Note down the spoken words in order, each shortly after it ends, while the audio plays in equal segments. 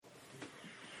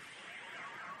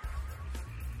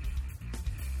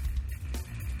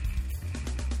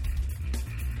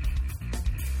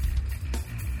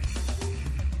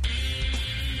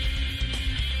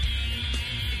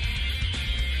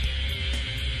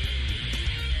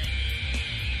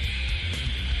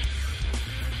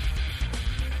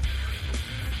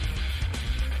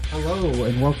Hello,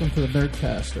 and welcome to the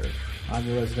Nerdcaster. I'm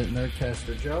your resident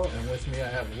Nerdcaster, Joe, and with me I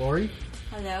have Lori.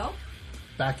 Hello.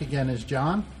 Back again is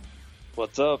John.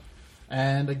 What's up?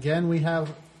 And again we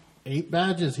have 8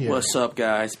 Badges here. What's up,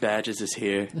 guys? Badges is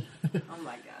here. Oh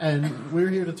my god. And we're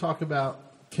here to talk about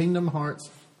Kingdom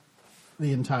Hearts,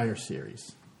 the entire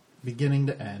series, beginning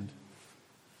to end.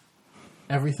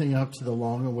 Everything up to the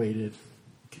long-awaited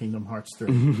Kingdom Hearts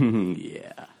 3.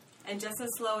 Yeah. And just as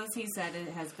slow as he said,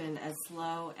 it has been as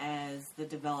slow as the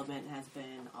development has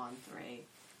been on 3.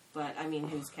 But, I mean,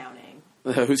 who's counting?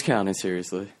 Who's counting,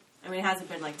 seriously? I mean, it hasn't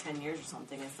been like 10 years or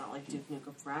something. It's not like Duke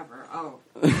Nukem Forever. Oh,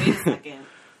 wait a second.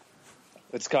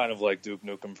 It's kind of like Duke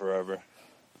Nukem Forever.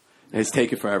 It's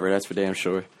taking forever, that's for damn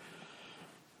sure.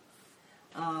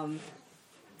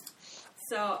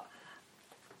 So,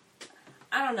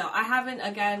 I don't know. I haven't,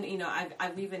 again, you know,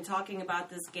 we've been talking about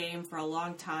this game for a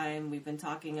long time. We've been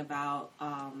talking about,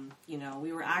 you know,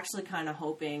 we were actually kind of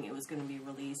hoping it was going to be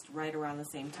released right around the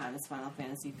same time as Final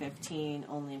Fantasy 15,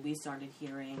 only we started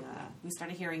hearing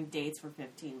dates for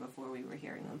 15 before we were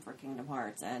hearing them for Kingdom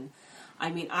Hearts. And,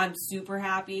 I mean, I'm super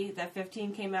happy that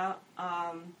 15 came out,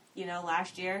 you know,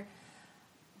 last year.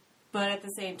 But at the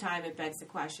same time, it begs the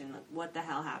question, like, what the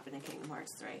hell happened in Kingdom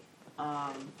Hearts 3?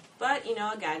 But, you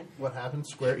know, again... What happened?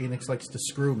 Square Enix likes to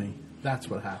screw me. That's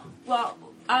what happened. Well,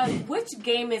 which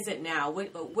game is it now?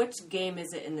 Which game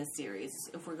is it in this series?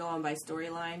 If we're going by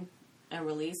storyline and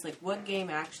release, like, what game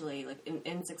actually, like,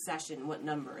 in succession, what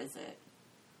number is it?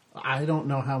 I don't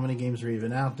know how many games are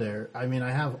even out there. I mean,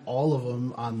 I have all of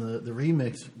them on the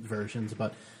remix versions,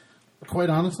 but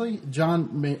quite honestly,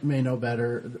 John may know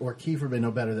better, or Kiefer may know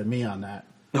better than me on that.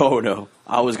 Oh, no.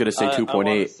 I was going to say 2.8. I want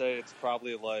to say it's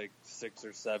probably like 6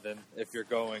 or 7 if you're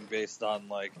going based on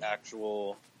like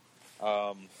actual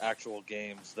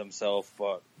games themselves.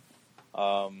 But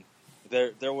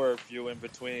there were a few in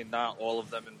between. Not all of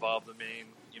them involved the main,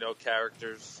 you know,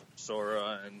 characters,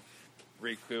 Sora and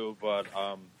Riku. But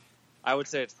I would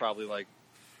say it's probably like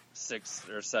 6th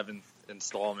or 7th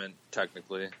installment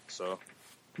technically. So.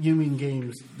 You mean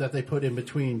games that they put in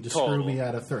between to screw me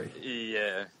out of 3?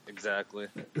 Yeah, exactly.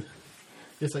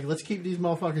 It's like, let's keep these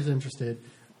motherfuckers interested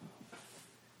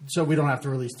so we don't have to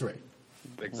release 3.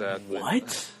 Exactly.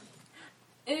 What?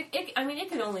 I mean, it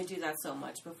can only do that so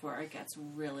much before it gets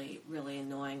really, really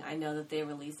annoying. I know that they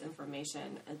released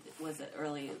information, was it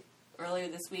earlier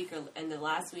this week or end of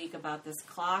last week, about this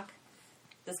clock,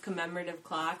 this commemorative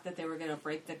clock, that they were going to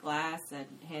break the glass and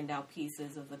hand out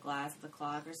pieces of the glass of the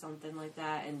clock or something like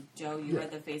that. And Joe, you read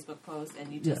the Facebook post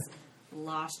and you just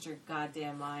lost your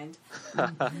goddamn mind.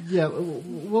 Yeah,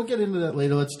 we'll get into that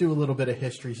later. Let's do a little bit of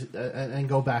history and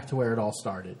go back to where it all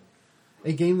started.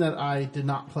 A game that I did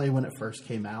not play when it first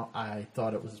came out. I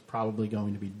thought it was probably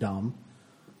going to be dumb.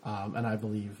 And I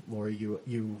believe, Lori,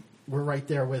 you were right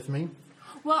there with me.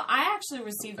 Well, I actually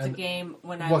received the game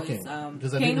when I what was... game?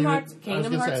 Kingdom Hearts 1. I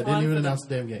didn't even announce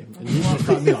the damn game. And you just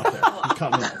cut me off there. You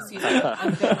cut me off. Excuse me.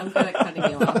 I'm good at cutting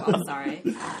you off. I'm sorry.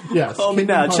 Yes. Call me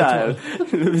now, child.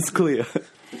 It's clear.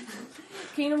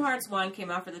 Kingdom Hearts 1 came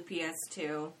out for the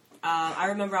PS2. I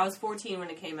remember I was 14 when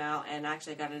it came out, and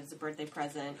actually I got it as a birthday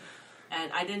present.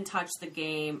 And I didn't touch the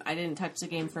game. I didn't touch the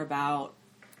game for about,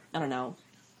 I don't know,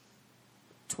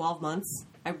 12 months.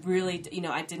 I really, you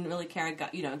know, I didn't really care. I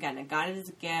got, you know, again, I got it as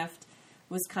a gift,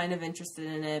 was kind of interested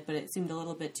in it, but it seemed a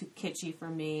little bit too kitschy for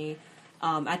me.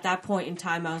 At that point in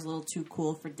time, I was a little too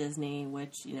cool for Disney,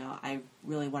 which, you know, I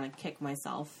really want to kick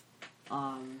myself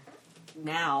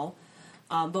now.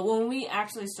 But when we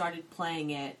actually started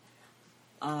playing it,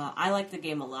 I liked the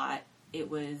game a lot. It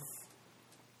was,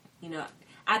 you know,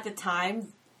 at the time,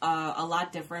 a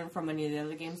lot different from any of the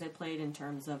other games I played in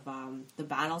terms of the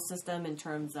battle system, in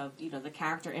terms of, you know, the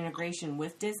character integration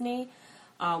with Disney.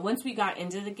 Once we got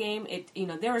into the game, you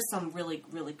know, there were some really,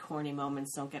 really corny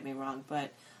moments, don't get me wrong,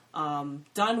 but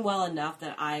done well enough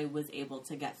that I was able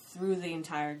to get through the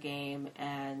entire game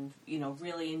and, you know,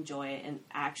 really enjoy it and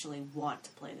actually want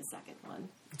to play the second one.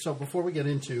 So before we get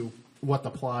into what the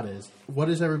plot is, what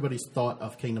is everybody's thought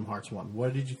of Kingdom Hearts 1?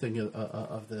 What did you think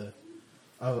of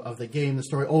the game, the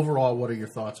story? Overall, what are your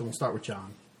thoughts? And we'll start with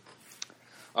John.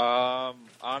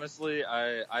 Honestly,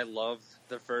 I love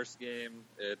the first game.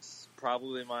 It's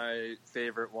probably my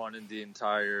favorite one in the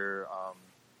entire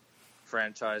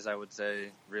franchise, I would say,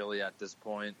 really, at this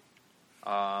point.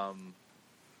 I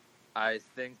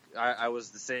think I was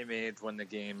the same age when the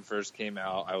game first came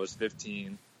out. I was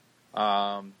 15.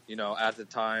 You know, at the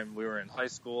time, we were in high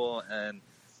school, and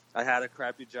I had a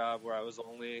crappy job where I was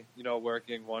only, you know,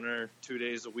 working 1 or 2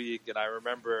 days a week, and I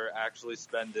remember actually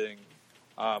spending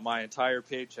my entire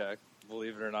paycheck,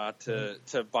 believe it or not,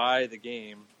 to buy the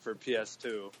game for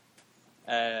PS2.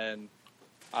 And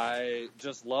I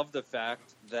just love the fact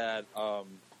that,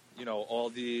 all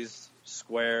these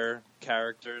Square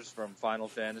characters from Final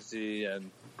Fantasy and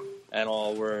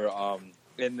all were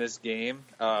in this game,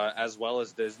 as well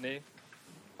as Disney.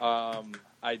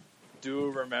 I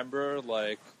do remember,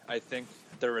 I think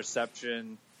the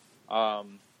reception,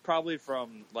 probably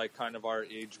from, kind of our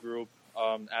age group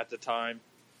at the time,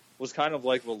 was kind of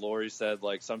like what Lori said.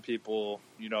 Some people,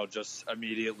 just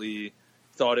immediately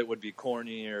thought it would be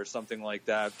corny or something like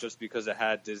that just because it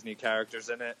had Disney characters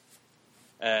in it.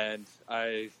 And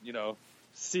I,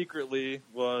 secretly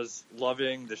was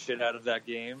loving the shit out of that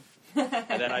game. And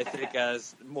then I think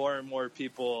as more and more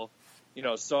people,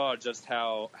 saw just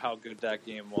how good that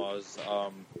game was,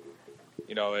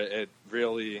 it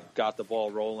really got the ball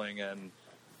rolling. And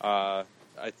I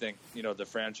think, the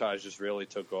franchise just really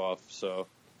took off. So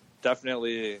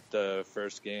definitely the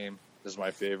first game is my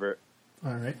favorite.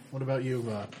 All right. What about you,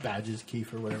 Badges,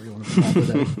 Kiefer, whatever you want to call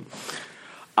today?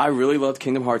 I really loved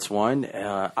Kingdom Hearts 1.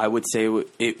 I would say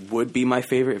it would be my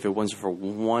favorite if it wasn't for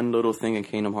one little thing in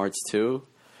Kingdom Hearts 2,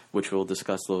 which we'll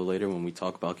discuss a little later when we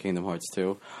talk about Kingdom Hearts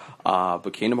 2.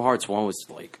 But Kingdom Hearts 1 was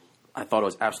I thought it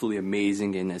was absolutely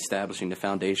amazing in establishing the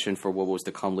foundation for what was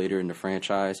to come later in the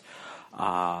franchise.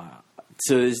 To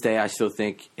this day, I still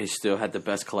think it still had the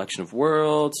best collection of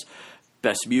worlds,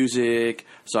 best music.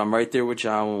 So I'm right there with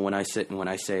John when I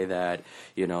say that,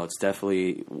 it's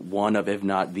definitely one of, if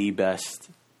not the best,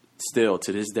 still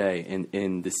to this day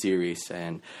in the series.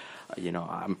 And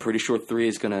I'm pretty sure 3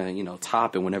 is gonna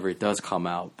top it whenever it does come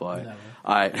out. But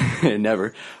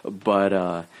never.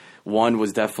 But 1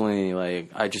 was definitely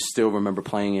I just still remember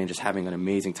playing it and just having an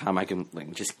amazing time. I can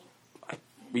I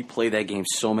replay that game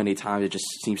so many times. It just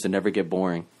seems to never get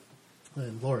boring.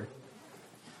 And Lori.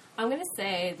 I'm going to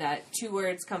say that 2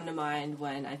 words come to mind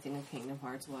when I think of Kingdom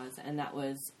Hearts and that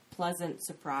was pleasant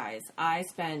surprise. I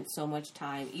spent so much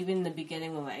time, even in the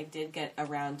beginning when I did get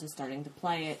around to starting to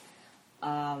play it,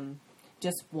 I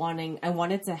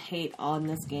wanted to hate on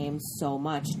this game so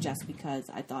much just because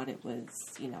I thought it was,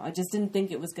 I just didn't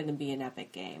think it was going to be an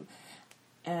epic game.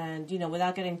 And,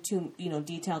 without getting too,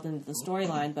 detailed into the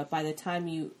storyline, but by the time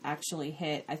you actually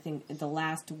hit, I think, the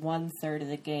last 1/3 of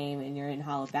the game and you're in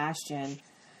Hollow Bastion,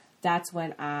 that's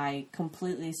when I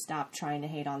completely stopped trying to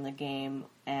hate on the game,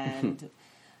 and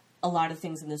a lot of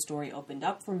things in the story opened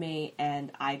up for me,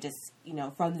 and I just,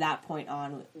 from that point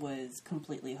on, was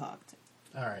completely hooked.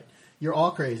 All right. You're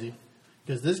all crazy,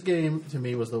 because this game, to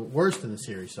me, was the worst in the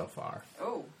series so far.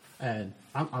 Oh. And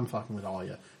I'm fucking with all of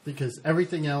you, because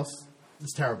everything else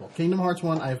is terrible. Kingdom Hearts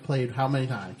 1, I've played how many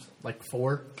times?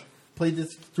 4? Played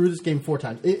through this game 4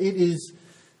 times. It is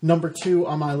number 2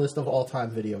 on my list of all-time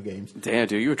video games. Damn,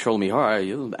 dude, you were trolling me hard.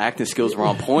 Your acting skills were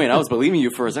on point. I was believing you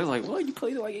first. I was like, what? You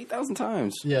played it 8,000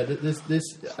 times. Yeah, this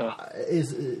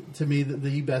is, to me,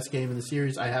 the best game in the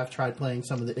series. I have tried playing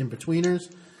some of the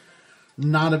in-betweeners.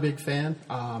 Not a big fan.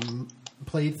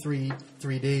 Played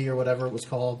 3D or whatever it was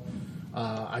called.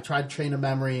 I tried Chain of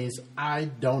Memories. I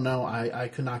don't know. I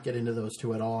could not get into those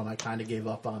 2 at all, and I kind of gave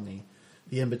up on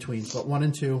the in-betweens. But 1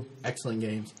 and 2, excellent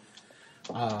games.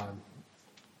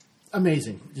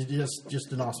 Amazing.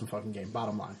 Just an awesome fucking game,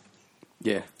 bottom line.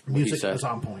 Yeah. Music was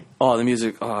on point. Oh, the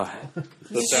music, The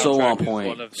so soundtrack on is point.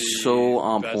 one of the So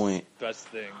on point. Best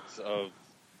things of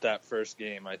that first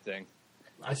game, I think,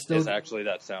 is is actually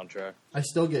that soundtrack. I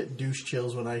still get douche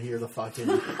chills when I hear the fucking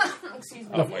Excuse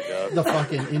me. Oh my god. the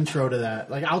fucking intro to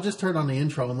that. I'll just turn on the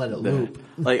intro and let it loop.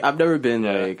 I've never been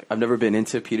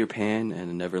into Peter Pan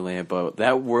and Neverland, but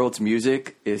that world's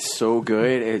music is so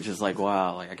good. It's just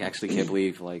wow, I actually can't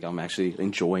believe I'm actually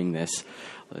enjoying this.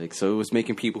 So it was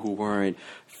making people who weren't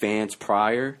fans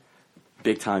prior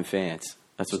big time fans.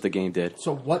 That's what the game did.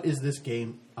 So what is this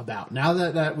game about? Now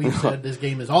that we've said this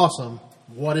game is awesome,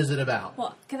 what is it about?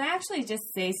 Well, can I actually just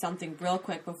say something real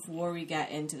quick before we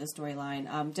get into the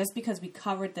storyline? Just because we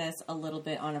covered this a little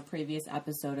bit on a previous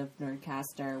episode of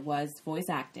Nerdcaster, was voice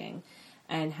acting,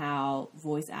 and how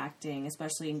voice acting,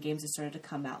 especially in games that started to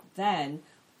come out then,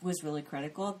 was really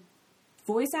critical.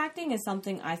 Voice acting is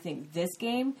something I think this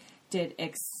game did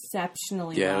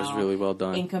exceptionally well. Yeah, it was really well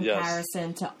done. In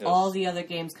comparison to all the other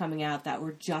games coming out that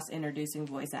were just introducing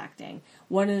voice acting.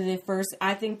 One of the first,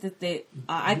 I think that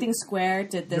I think Square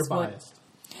did this. You're biased.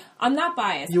 I'm not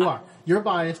biased. You are. You're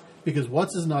biased because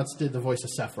What's His Nuts did the voice of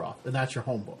Sephiroth, and that's your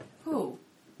homeboy. Who?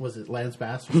 Was it Lance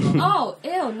Bass or something? Oh,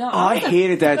 ew, no. Oh, I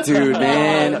hated that dude,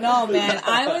 man. No, man.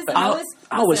 I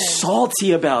was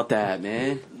salty about that,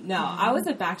 man. No, I was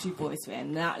a Backstreet Boys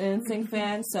fan, not an NSYNC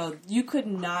fan, so you could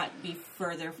not be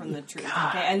further from the truth,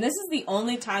 okay? And this is the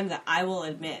only time that I will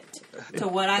admit to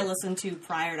what I listened to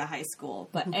prior to high school.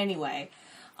 But anyway,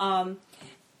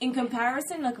 In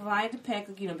comparison, like if I had to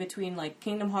pick, between like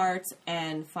Kingdom Hearts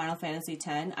and Final Fantasy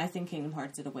X, I think Kingdom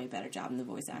Hearts did a way better job in the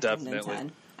voice acting than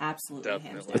 10. Absolutely,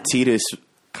 hands down. Tidus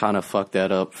kind of fucked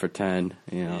that up for 10.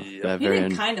 You know, that He very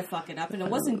didn't kind of fuck it up, and it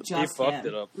wasn't just He fucked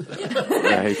him. it up.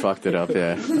 yeah, he fucked it up.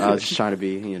 Yeah, I was just trying to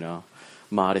be,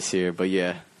 modest here, but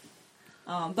yeah.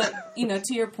 But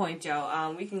to your point,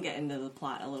 Joe, we can get into the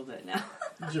plot a little bit now.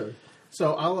 Sure.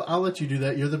 So I'll let you do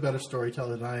that. You're the better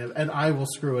storyteller than I am, and I will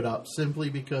screw it up simply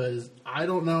because I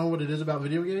don't know what it is about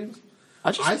video games.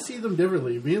 I see them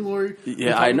differently. Me and Lori,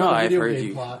 Yeah, I know. I've heard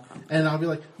you. Plot, and I'll be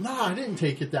like, "No, I didn't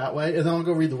take it that way," and then I'll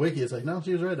go read the wiki. It's like, "No,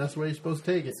 she was right. That's the way you're supposed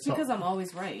to take it." It's because I'm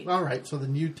always right. All right, so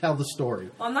then you tell the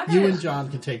story. Well, I'm not You gonna- and John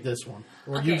can take this one,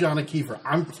 or you, Okay. John, and Kiefer.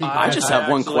 I'm taking. I just have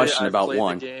one question about played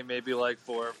one. The game maybe like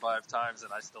 4 or 5 times,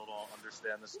 and I still don't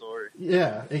understand the story.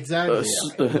 Yeah, exactly.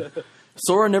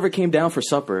 Sora never came down for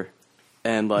supper,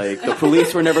 and like the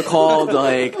police were never called.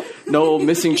 Like no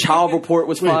missing child report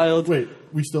was filed. Wait,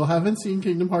 we still haven't seen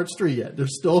Kingdom Hearts 3 yet.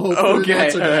 There's still hope. Okay,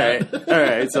 all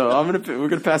right. So we're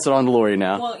gonna pass it on to Lori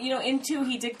now. Well, in 2,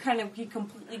 he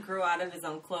completely grew out of his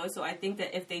own clothes. So I think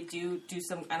that if they do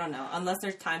some, I don't know, unless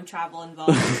there's time travel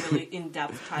involved, really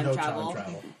in-depth time No travel, time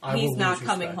travel. I he's will not lose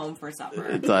coming respect. home for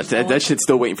supper. That shit's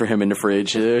still waiting for him in the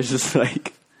fridge. It's just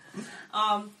like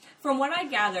From what I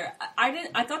gather,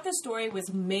 I thought the story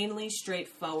was mainly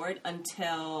straightforward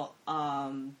until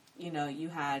you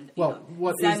had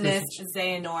what is Xemnas, this?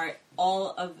 Xehanort,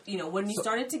 all of when you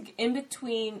started to in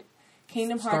between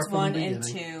Kingdom Hearts Start from the 1 and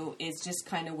beginning. 2 is just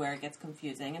kind of where it gets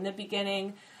confusing. In the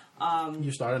beginning,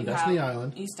 You start on you Destiny have-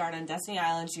 Island. You start on Destiny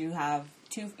Island. You have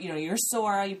two. You're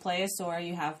Sora. You play as Sora.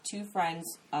 You have 2 friends,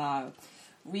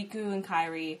 Riku and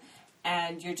Kairi,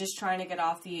 and you're just trying to get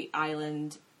off the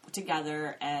island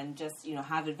together and just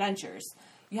have adventures.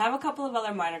 You have a couple of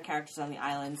other minor characters on the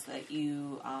islands that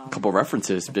you a couple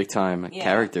references, big time Yeah.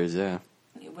 characters. Yeah,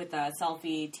 with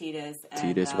Selphie, Tidus,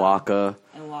 and Tidus, Waka.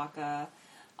 and Waka.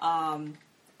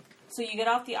 So you get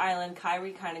off the island.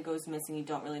 Kairi kind of goes missing. You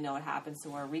don't really know what happens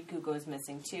to her. Riku goes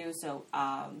missing too. So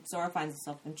Sora finds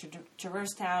himself in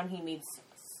Traverse Town. He meets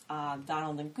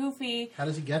Donald and Goofy. How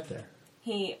does he get there?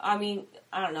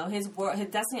 I don't know. His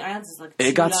Destiny Islands is like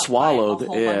It got chewed up by swallowed. a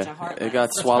whole Yeah, bunch of Heartlands. it got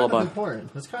That's swallowed kind of by.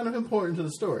 important. That's kind of important to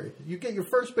the story. You get your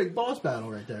first big boss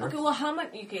battle right there. Okay, well, how much?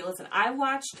 Okay, listen. I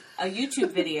watched a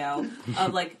YouTube video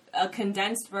of like a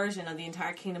condensed version of the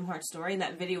entire Kingdom Hearts story, and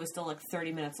that video was still like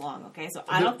 30 minutes long. Okay, so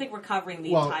I don't think we're covering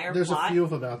the entire there's plot. a few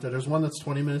of them out there. There's one that's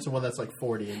 20 minutes and one that's like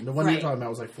 40. And the one Right. you're talking about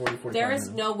was like 40, 45 There is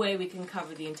minutes. no way we can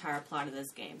cover the entire plot of this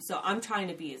game, so I'm trying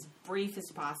to be as brief as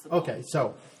possible. Okay,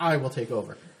 so I will take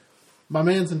over. My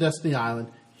man's in Destiny Island.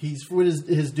 He's with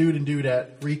his dude and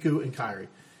dudette, Riku and Kairi.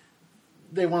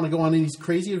 They want to go on these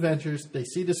crazy adventures. They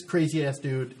see this crazy ass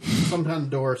dude, some kind of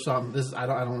door or something. I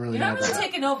don't really You're know. not really about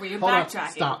taking over. You're Hold on,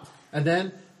 backtracking. stop. And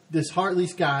then these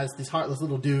heartless guys, these heartless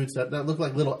little dudes that look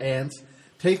like little ants,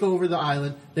 take over the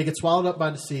island. They get swallowed up by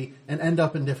the sea and end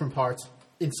up in different parts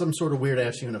in some sort of weird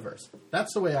ass universe.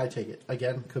 That's the way I take it.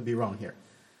 Again, could be wrong here.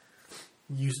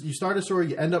 You start a story.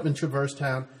 You end up in Traverse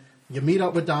Town. You meet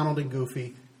up with Donald and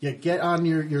Goofy. You get on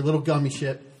your little gummy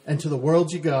ship, and to the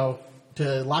worlds you go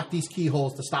to lock these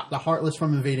keyholes to stop the Heartless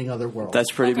from invading other worlds.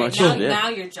 That's pretty Okay, much now, it. Yeah. now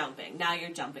you're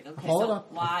jumping. Okay, Hold so on.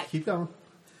 why? Keep going.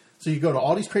 So you go to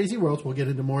all these crazy worlds. We'll get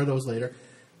into more of those later.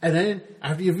 And then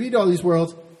after you beat all these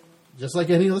worlds, just like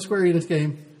any other Square Enix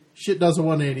game, shit does a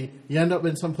 180. You end up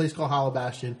in some place called Hollow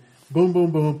Bastion. Boom,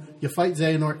 boom, boom. You fight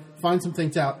Xehanort, find some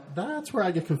things out. That's where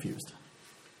I get confused.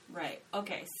 Right.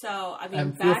 Okay. So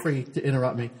And feel free to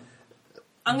interrupt me,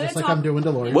 I'm going just to like talk. I'm doing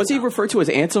to Lori. Was he referred to as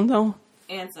Ansem though?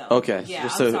 Ansem. Okay, Yeah,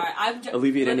 just I'm to sorry.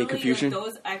 alleviate any literally, confusion. Like,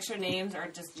 those extra names are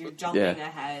just you're jumping Yeah.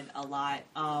 ahead a lot.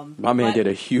 My man but- did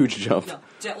a huge jump.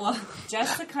 No,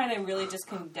 just to kind of really just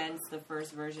condense the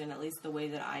first version, at least the way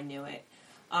that I knew it.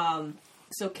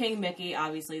 So King Mickey,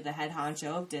 obviously the head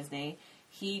honcho of Disney,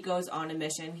 he goes on a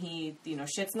mission. He,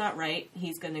 shit's not right.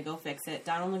 He's going to go fix it.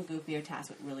 Donald and Goofy are tasked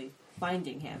with really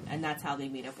finding him, and that's how they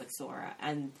meet up with Sora.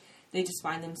 And they just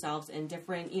find themselves in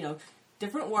different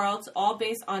worlds, all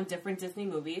based on different Disney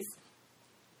movies.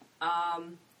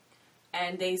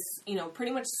 And they,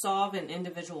 pretty much solve an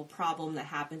individual problem that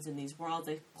happens in these worlds.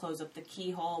 They close up the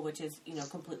keyhole, which is,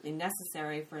 completely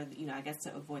necessary for, I guess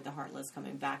to avoid the Heartless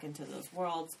coming back into those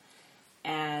worlds.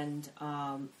 And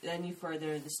then you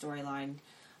further the storyline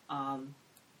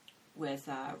with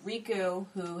Riku,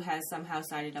 who has somehow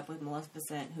sided up with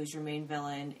Maleficent, who's your main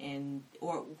villain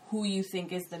or who you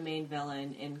think is the main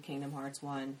villain in Kingdom Hearts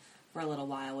 1 for a little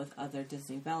while with other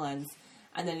Disney villains.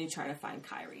 and then you try to find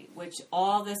Kyrie, which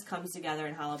all this comes together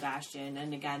in Hollow Bastion.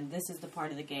 And again, this is the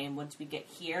part of the game once we get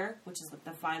here, which is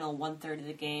the final 1/3 of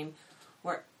the game,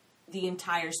 where the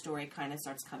entire story kind of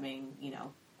starts coming,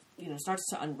 starts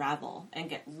to unravel and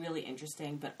get really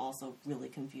interesting, but also really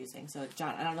confusing. So,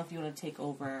 John, I don't know if you want to take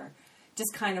over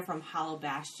just kind of from Hollow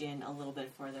Bastion a little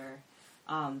bit further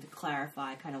to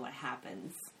clarify kind of what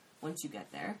happens once you get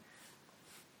there.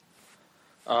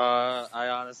 I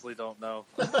honestly don't know.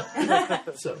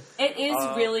 So It is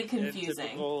really In confusing.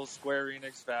 typical Square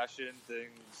Enix fashion,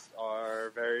 things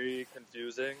are very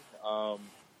confusing.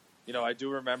 I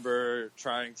do remember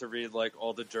trying to read like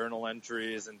all the journal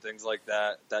entries and things like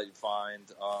that you find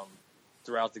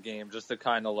throughout the game, just to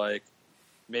kind of like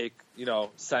make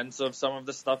sense of some of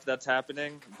the stuff that's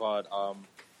happening. But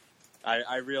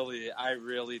I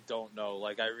really don't know.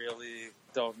 Like, I really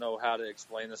don't know how to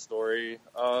explain the story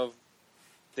of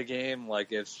the game.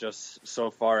 Like, it's just so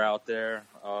far out there.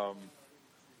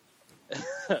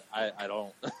 I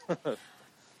don't.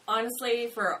 Honestly,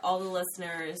 for all the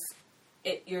listeners,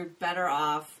 you're better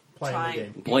off Playing the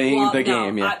game. Playing the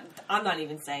game, yeah. I'm not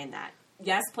even saying that.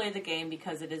 Yes, play the game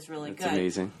because it is really It's good.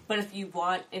 amazing. But if you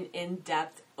want an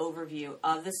in-depth overview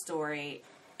of the story,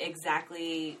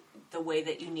 exactly the way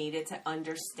that you need it to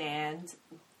understand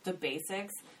the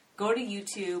basics, go to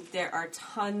YouTube. There are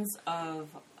tons of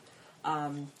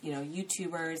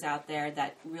YouTubers out there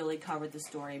that really cover the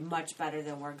story much better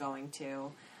than we're going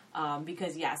to.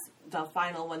 Because yes, the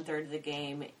final 1/3 of the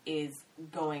game is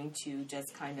going to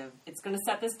just it's going to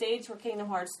set the stage for Kingdom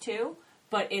Hearts 2,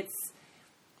 but you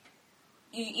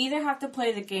either have to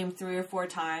play the game 3 or 4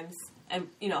 times and,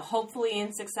 hopefully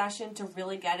in succession to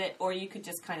really get it, or you could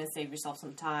just kind of save yourself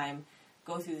some time,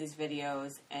 go through these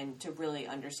videos and to really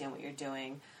understand what you're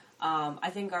doing. I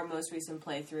think our most recent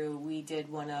playthrough, we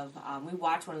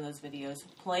watched one of those videos,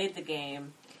 played the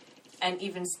game, and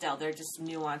even still, there are just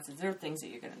nuances. There are things that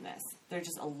you're going to miss. There's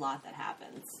just a lot that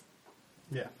happens.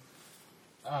 yeah.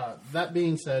 That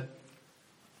being said,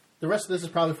 the rest of this is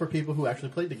probably for people who actually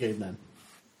played the game then.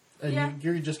 And Yeah.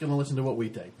 you're just going to listen to what we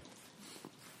think.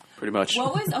 Pretty much.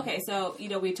 So,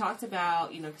 we talked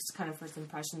about, just kind of first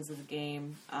impressions of the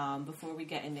game. Before we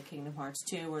get into Kingdom Hearts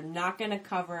 2, we're not going to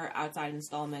cover outside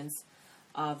installments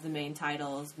of the main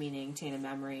titles, meaning Chain of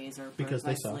Memories or Because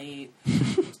Birth they by suck. Sleep.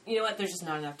 You know what? There's just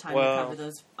not enough time to Well, cover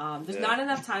those. There's not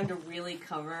enough time to really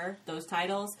cover those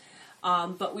titles.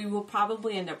 But we will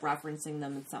probably end up referencing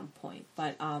them at some point.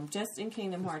 But just in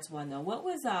Kingdom Hearts 1, though, what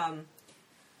was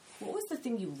the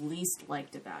thing you least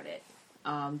liked about it?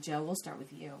 Joe, we'll start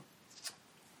with you.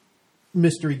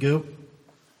 Mystery goo.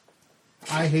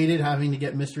 I hated having to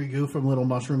get mystery goo from Little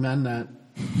Mushroom Men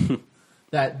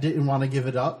that didn't want to give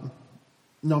it up,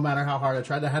 no matter how hard I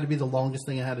tried. That had to be the longest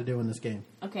thing I had to do in this game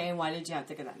Okay, and why did you have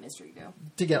to get that mystery go?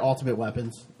 to get ultimate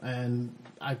weapons. And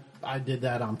I did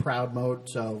that on proud mode,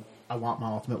 so I want my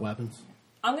ultimate weapons.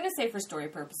 I'm going to say for story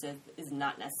purposes is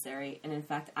not necessary, and in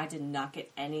fact, I did not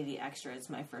get any of the extras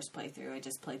my first playthrough. I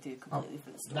just played through completely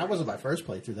for the story. That wasn't my first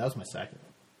playthrough. That was my second.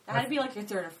 That had to be like your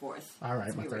third or fourth. All right,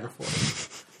 let's my be third or real.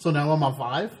 fourth. So now I'm on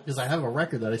 5 because I have a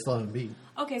record that I still haven't beat.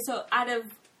 Okay, so out of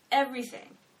everything,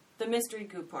 the mystery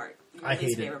goo part, your I least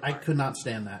hate it. favorite I part. could not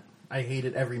stand that. I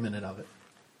hated every minute of it.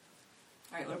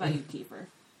 All right, what about you, Kiefer?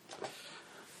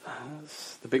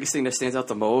 The biggest thing that stands out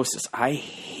the most is I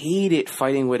hated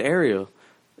fighting with Ariel.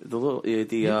 You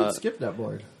could skip that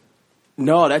board.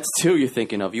 No, that's 2 you're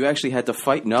thinking of. You actually had to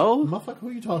fight. No, Motherfucker, who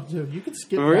are you talking to? You could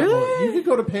skip Really? that board. You could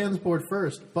go to Pan's board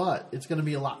first, but it's going to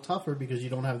be a lot tougher because you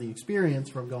don't have the experience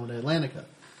from going to Atlantica.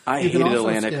 I You can hated also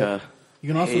Atlantica. skip- You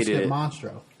can also Hated skip it.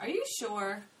 Monstro. Are you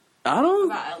sure I don't.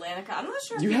 about Atlantica? I'm not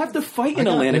sure. if You have to fight I in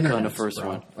got Atlantica on the internets, first bro.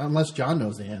 one. Unless John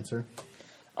knows the answer.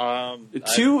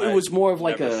 2, it was more of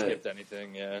like never a. skipped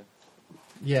anything. Yeah.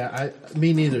 Yeah,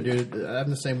 me neither, dude. I'm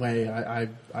the same way.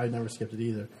 I never skipped it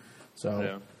either. So,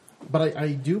 Yeah. But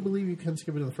I do believe you can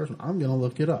skip it in the first one. I'm going to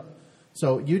look it up.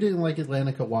 So you didn't like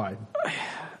Atlantica. Why?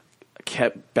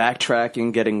 Kept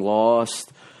backtracking, getting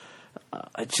lost.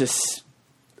 It just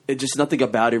nothing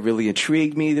about it really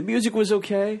intrigued me. The music was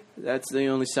okay. That's the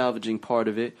only salvaging part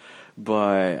of it.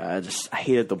 But I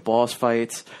hated the boss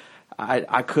fights.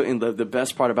 I couldn't. The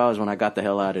best part about it was when I got the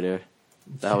hell out of there.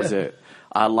 That was it.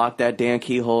 I locked that damn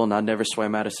keyhole and I never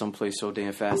swam out of someplace so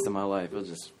damn fast in my life. It was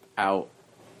just out.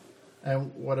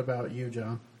 And what about you,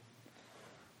 John?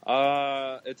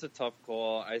 It's a tough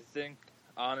call. I think,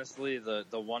 honestly, the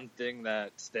one thing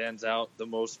that stands out the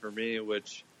most for me,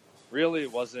 which really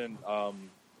wasn't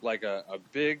like a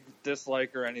big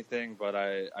dislike or anything, but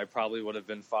I probably would have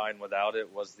been fine without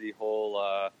it, was the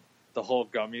whole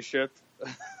gummy ship.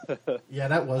 Yeah,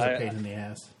 that was a pain in the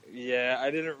ass. Yeah,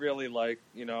 I didn't really like,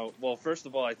 well, first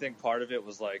of all, I think part of it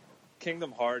was like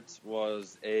Kingdom Hearts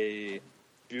was a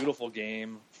beautiful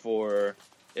game for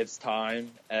its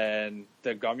time, and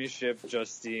the Gummy Ship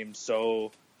just seemed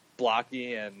so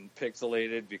blocky and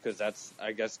pixelated because that's,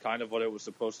 I guess, kind of what it was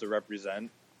supposed to represent.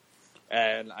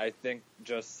 And I think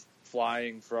just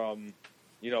flying from,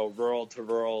 world to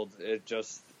world, it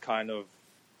just kind of,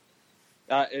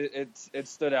 it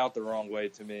stood out the wrong way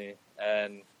to me.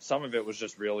 And some of it was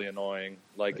just really annoying.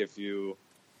 Like if you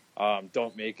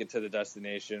don't make it to the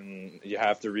destination, you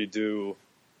have to redo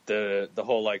the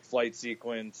whole like flight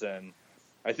sequence. And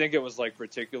I think it was like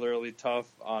particularly tough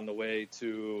on the way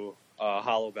to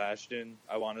Hollow Bastion,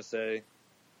 I want to say.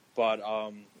 But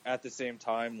at the same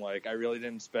time, like I really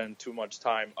didn't spend too much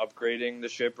time upgrading the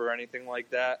ship or anything like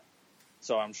that.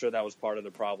 So I'm sure that was part of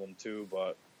the problem too.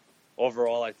 But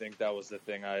overall, I think that was the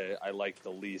thing I liked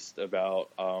the least about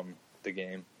the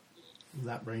game.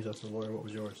 That brings us to Laura. What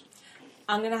was yours?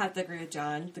 I'm going to have to agree with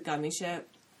John, the Gummy Ship.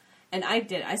 And I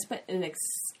spent an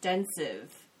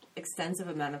extensive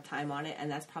amount of time on it,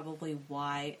 and that's probably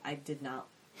why I did not,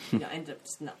 end up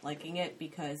just not liking it,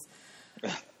 because the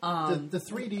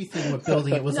 3D thing with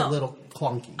building it was a little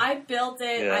clunky. I built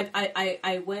it. Yeah.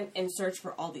 I went and searched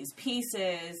for all these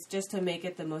pieces just to make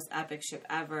it the most epic ship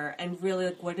ever. And really,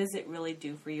 like, what does it really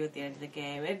do for you at the end of the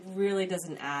game? It really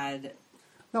doesn't add.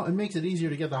 No, it makes it easier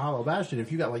to get the Hollow Bastion if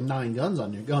you got like 9 guns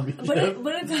on your gun. But you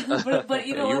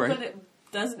know You're what? right. But it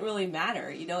doesn't really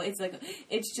matter. It's like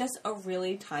it's just a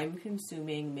really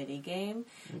time-consuming mini game.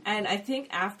 And I think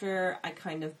after I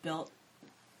kind of built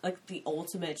like the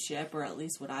ultimate ship, or at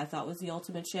least what I thought was the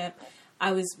ultimate ship,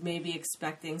 I was maybe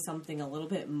expecting something a little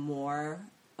bit more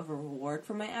of a reward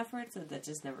for my efforts, and that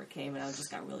just never came, and I just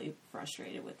got really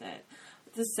frustrated with it.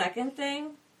 The second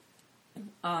thing,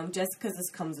 just because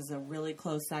this comes as a really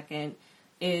close second,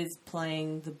 is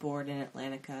playing the board in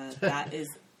Atlantica. That is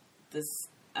this.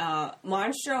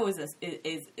 Monstro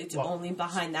it's Well, only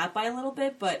behind that by a little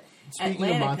bit, but Speaking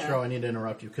Atlantica, of Monstro, I need to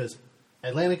interrupt you because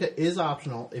Atlantica is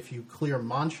optional if you clear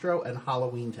Monstro and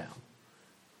Halloween Town.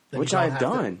 Then Which you don't I've have to-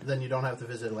 done. Then you don't have to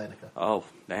visit Atlantica. Oh,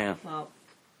 damn. well,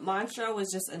 Monstro was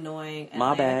just annoying.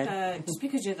 My Atlantica, bad. just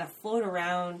because you have to float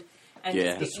around, and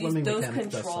Yeah. The swimming those mechanic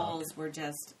does controls suck. were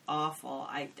just awful.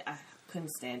 I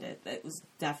couldn't stand it. It was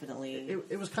definitely.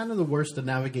 It was kind of the worst to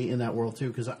navigate in that world too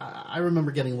because I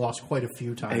remember getting lost quite a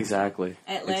few times. Exactly.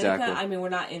 Atlantica, Exactly. I mean, we're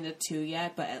not into 2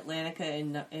 yet, but Atlantica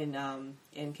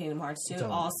in Kingdom Hearts 2, It's on.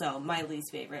 also my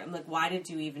least favorite. I'm like, why did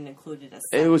you even include it?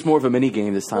 It was more of a mini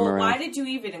game this time Well, around. why did you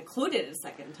even include it a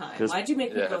second time? 'Cause- Why'd you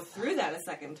make me Yeah. go through that a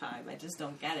second time? I just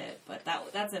don't get it. But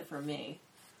that's it for me.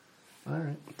 All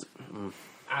right.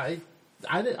 I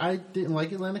didn't like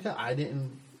Atlantica. I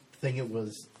didn't think it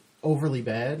was overly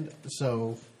bad.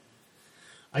 So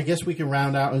I guess we can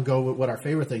round out and go with what our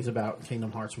favorite things about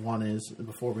Kingdom Hearts 1 is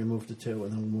before we move to 2,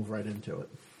 and then we'll move right into it.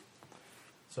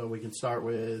 So we can start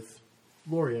with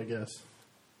Lori, I guess.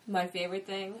 My favorite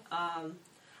thing,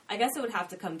 I guess it would have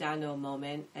to come down to a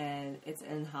moment, and it's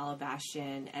in Hollow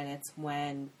Bastion, and it's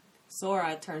when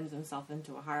Sora turns himself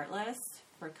into a Heartless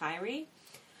for Kairi.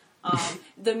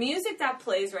 The music that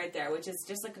plays right there, which is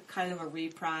just like a kind of a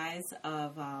reprise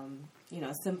of,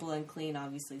 Simple and Clean,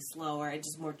 obviously slower, and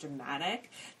just more dramatic.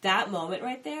 That moment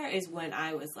right there is when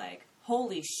I was like,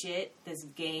 holy shit, this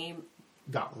game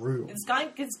Got rude. this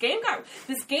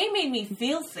game made me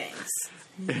feel things.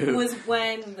 That was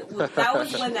when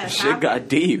that Shit happened. got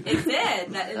deep. It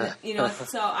did.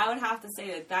 So I would have to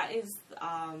say that is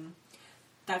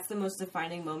that's the most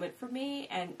defining moment for me,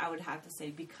 and I would have to say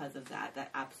because of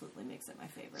that absolutely makes it my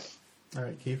favorite. All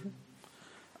right, Kiefer?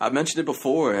 I mentioned it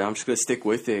before, and I'm just gonna stick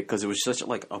with it because it was such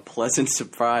a pleasant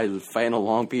surprise fighting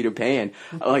along Peter Pan.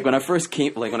 Like when I first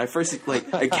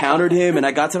encountered him, and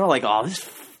I got to know oh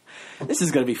this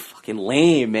is gonna be fucking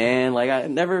lame, man. Like I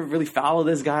never really followed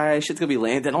this guy. Shit's gonna be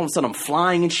lame. Then all of a sudden I'm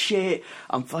flying and shit.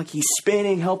 He's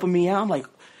spinning, helping me out. I'm like,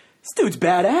 this dude's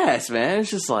badass, man.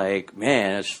 It's just like,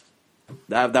 man.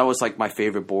 That was like my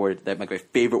favorite board. That my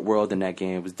favorite world in that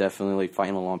game was definitely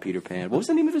fighting along Peter Pan. What was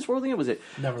the name of his world again? Was it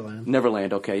Neverland.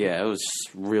 Neverland? Okay, yeah, it was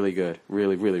really good,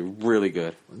 really, really, really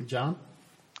good. John?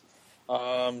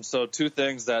 So 2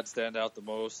 things that stand out the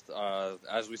most.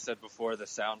 As we said before, the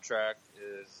soundtrack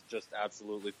is just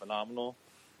absolutely phenomenal.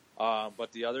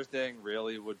 But the other thing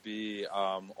really would be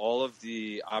all of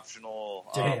the optional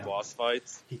Damn. boss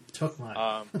fights. He took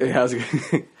mine. Yeah, I was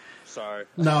good. Sorry.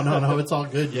 No, it's all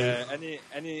good. Yeah,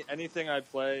 anything I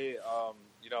play,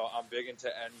 I'm big into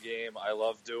endgame. I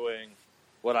love doing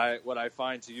what I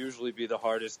find to usually be the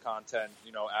hardest content,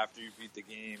 after you beat the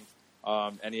game.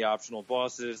 Any optional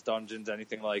bosses, dungeons,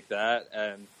 anything like that.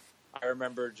 And I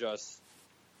remember just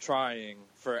trying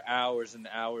for hours and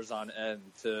hours on end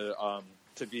to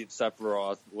beat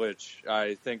Sephiroth, which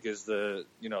I think is the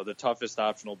toughest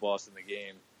optional boss in the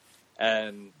game.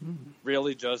 And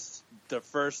really just the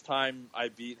first time I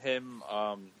beat him,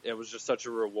 it was just such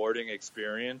a rewarding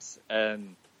experience.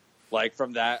 And like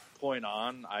from that point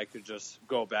on, I could just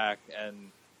go back and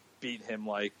beat him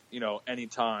any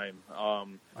time.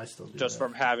 I still do just that.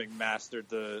 from having mastered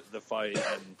the fight.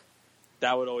 And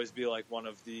that would always be like one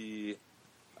of the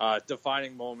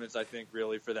defining moments, I think,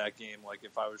 really for that game. Like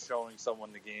if I was showing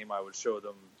someone the game, I would show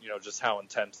them, just how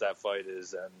intense that fight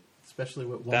is. And especially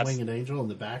with One Winged Angel in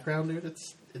the background, dude.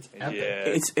 It's epic.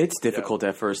 Yeah. It's difficult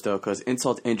at first though, because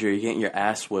insult to injury, you're getting your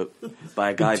ass whipped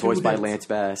by a guy voiced by Lance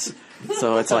Bass.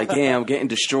 So it's like, damn, I'm getting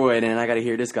destroyed, and I got to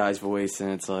hear this guy's voice, and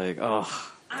it's like,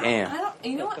 oh, damn.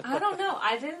 You know what? I don't know.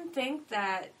 I didn't think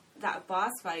that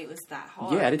boss fight was that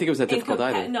hard. Yeah, I didn't think it was that difficult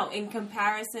either. No, in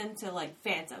comparison to like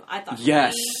Phantom, I thought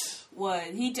Yes.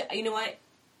 You know what?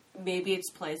 Maybe it's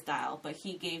play style, but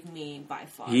he gave me by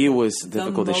far. He was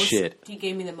difficult as shit. He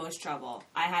gave me the most trouble.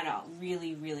 I had a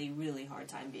really, really, really hard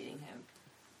time beating him.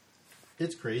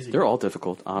 It's crazy. They're all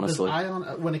difficult, honestly.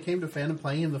 When it came to Phantom,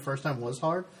 playing him the first time was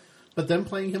hard, but then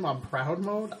playing him on Proud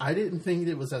mode, I didn't think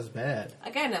it was as bad.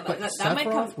 Again, But that might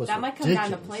come Sephiroth was down to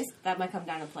ridiculous. play. That might come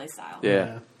down to play style.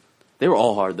 Yeah. They were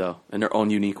all hard though, in their own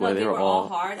unique way. No, They were all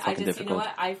hard. fucking difficult. You know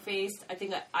what? I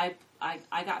think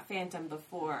I got Phantom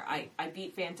before. I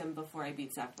beat Phantom before I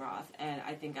beat Sephiroth, and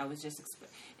I think I was just.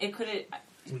 It could have.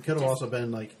 We could have also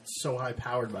been like so high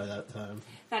powered by that time.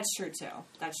 That's true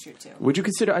too. Would you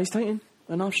consider Ice Titan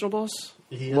an optional boss?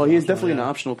 He is Well, he is optional, definitely yeah. an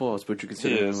optional boss, but you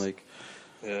consider He him is. like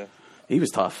yeah. he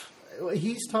was tough.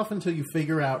 He's tough until you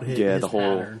figure out his, Yeah, his the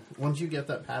whole- pattern. Once you get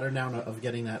that pattern down of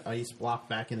getting that ice block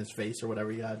back in his face or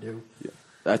whatever you gotta do.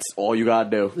 That's all you gotta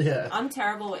do. Yeah. I'm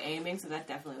terrible with aiming, so that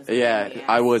definitely was. Yeah,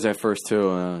 I was at first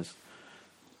too.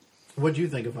 What'd you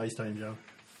think of Ice Time, Joe?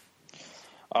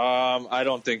 I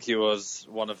don't think he was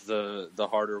one of the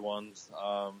harder ones.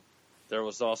 There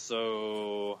was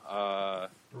also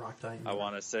Rock Titan. I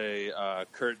want to say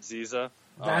Kurt Ziza.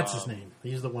 That's his name.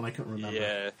 He's the one I couldn't remember.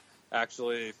 Yeah,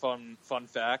 actually, fun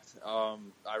fact.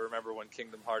 I remember when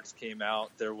Kingdom Hearts came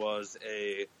out, there was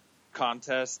a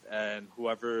contest, and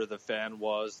whoever the fan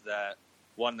was that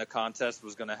won the contest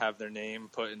was going to have their name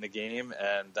put in the game,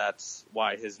 and that's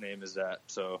why his name is that.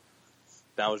 So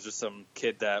that was just some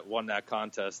kid that won that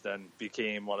contest and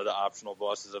became one of the optional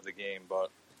bosses of the game. But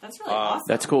That's really awesome.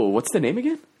 That's cool. What's the name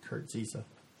again? Kurt Ziza.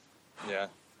 yeah,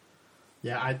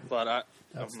 Yeah,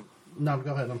 no,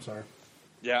 go ahead. I'm sorry.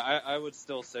 I would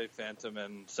still say Phantom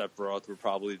and Sephiroth were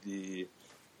probably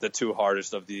the two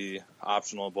hardest of the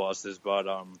optional bosses, but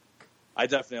I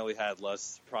definitely had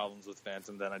less problems with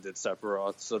Phantom than I did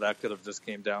Sephiroth, so that could have just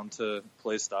came down to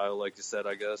play style, like you said,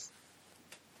 I guess.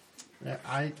 Yeah,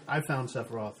 I found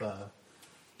Sephiroth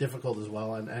difficult as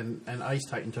well, and Ice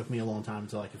Titan took me a long time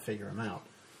until I could figure him out.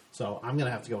 So I'm going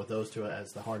to have to go with those two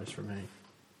as the hardest for me.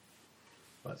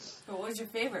 But What was your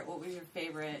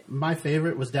favorite? my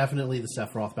favorite was definitely the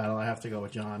Sephiroth battle. I have to go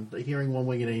with John. Hearing One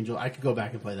Winged Angel, I could go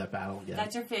back and play that battle again.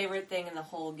 That's your favorite thing in the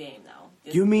whole game,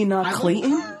 though. You mean not I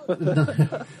Clayton?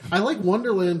 I like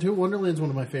Wonderland too. Wonderland's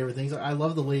one of my favorite things. I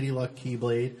love the Lady Luck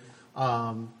Keyblade.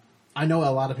 I know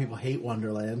a lot of people hate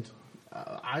Wonderland.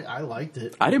 I liked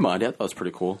it, I didn't mind it. I thought it was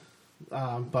pretty cool.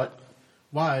 but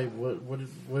why?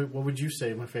 What would you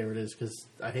say my favorite is? Because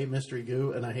I hate Mystery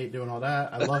Goo and I hate doing all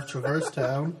that. I love Traverse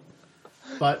Town,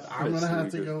 but I'm gonna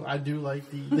have to go. I do like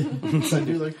I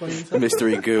do like playing Sephiroth.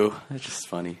 Mystery Goo. That's just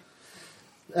funny.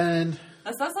 And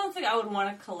That's not something I would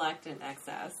want to collect in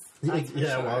excess. That's for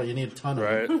yeah, sure. well, you need a ton of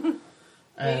Right? them.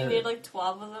 You need like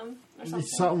 12 of them or something.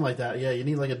 Something like that. Yeah, you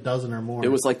need like a dozen or more. It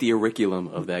was like the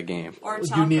auriculum of that game. Or a you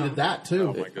Choco. needed that too.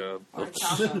 Oh my god. Or a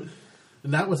Choco.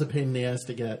 And that was a pain in the ass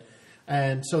to get.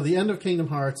 And so the end of Kingdom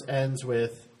Hearts ends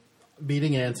with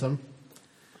beating Ansem.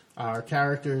 Our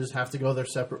characters have to go their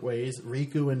separate ways.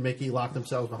 Riku and Mickey lock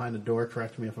themselves behind a door.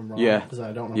 Correct me if I'm wrong. Yeah. Because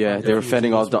I don't know. Yeah, how they were confusing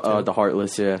fending off this was the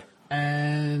Heartless, yeah.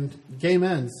 And game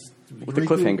ends. With the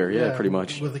cliffhanger, yeah, pretty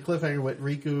much. With the cliffhanger with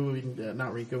Riku,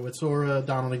 not Riku, with Sora,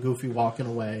 Donald, and Goofy walking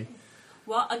away.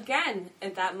 Well, again,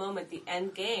 at that moment, the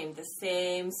end game, the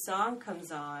same song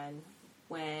comes on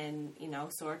when,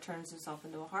 Sora turns himself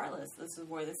into a Heartless. This is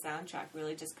where the soundtrack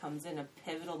really just comes in, a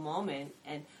pivotal moment,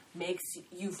 and makes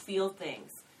you feel things.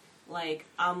 Like,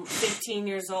 I'm 15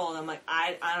 years old. I'm like,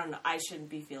 I don't know. I shouldn't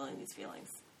be feeling these feelings.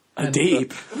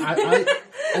 Deep.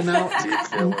 And now,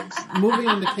 moving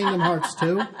into Kingdom Hearts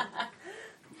 2,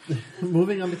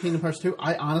 moving on to Kingdom Hearts 2,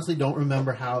 I honestly don't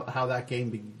remember how that game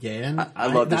began. I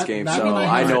love this game, that so game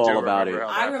I know do all about it.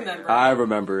 remember how I that remember. began. I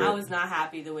remember it. I was not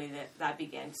happy the way that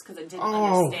began, just because I didn't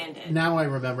Oh, understand it. now I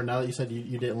remember. Now that you said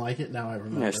you didn't like it, now I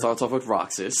remember. Yeah, it starts off with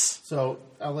Roxas, So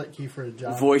I'll let Kiefer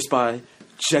John. voiced by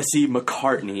Jesse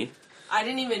McCartney. I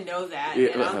didn't even know that. Yeah,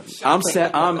 and I'm shocked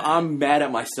sad. that I know that. I'm mad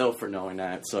at myself for knowing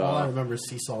that. All I So remember is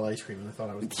sea salt ice cream, and I thought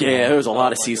I was. yeah, there was a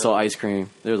lot of my sea God. salt ice cream.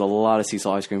 There was a lot of sea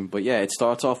salt ice cream. But yeah, it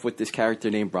starts off with this character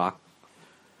named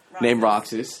named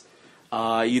Roxas.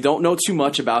 You don't know too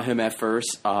much about him at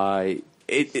first.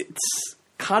 It's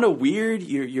kind of weird.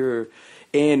 You're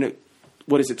in,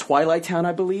 what is it, Twilight Town,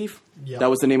 I believe? Yep.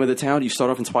 That was the name of the town. You start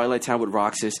off in Twilight Town with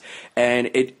Roxas, and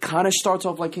it kind of starts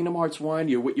off like Kingdom Hearts 1.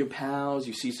 You're with your pals.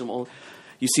 You see some old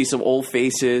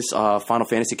faces. Final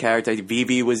Fantasy characters.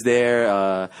 Vivi was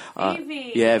there.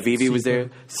 Vivi. Yeah, Vivi was Seifer. there.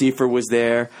 Seifer was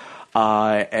there.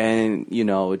 And,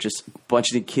 just a bunch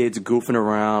of the kids goofing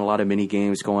around, a lot of mini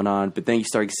games going on. But then you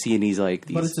start seeing these. But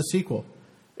it's a sequel.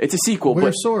 It's a sequel, but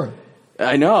Where's Sora?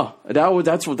 I know that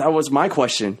was my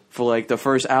question for like the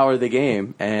first hour of the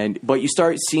game, but you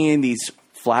start seeing these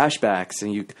flashbacks,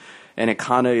 and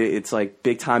it's like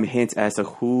big time hints as to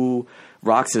who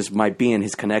Roxas might be and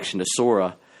his connection to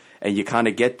Sora, and you kind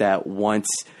of get that once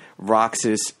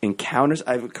Roxas encounters.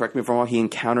 Correct me if I'm wrong. He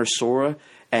encounters Sora,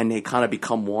 and they kind of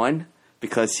become one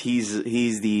because he's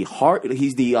the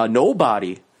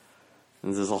nobody.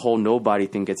 And there's a whole nobody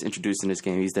thing gets introduced in this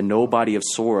game. He's the nobody of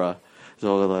Sora.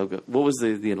 So, what was the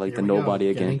Here we nobody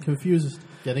go. again?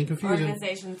 Getting confusing.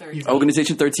 Organization 13.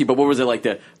 Organization 13, but what was it, like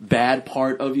the bad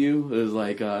part of you? It was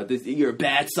like, your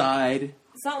bad side.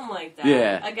 Something like that.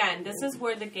 Yeah. Again, this is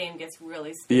where the game gets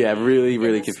really sticky Yeah, really, in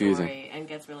really the confusing. story and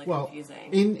gets really Well,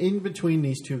 confusing. in between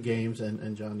these two games,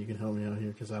 and John, you can help me out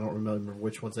here because I don't remember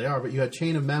which ones they are. But you had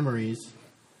Chain of Memories,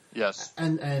 Yes.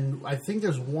 and I think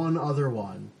there's one other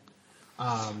one,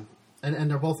 and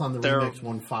they're both on the They're- Remix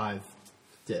 1.5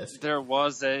 disc. There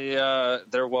was I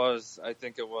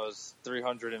think it was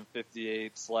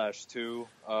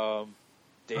 358/2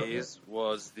 days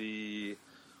was the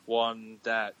one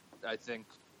that I think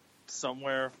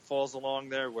somewhere falls along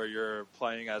there where you're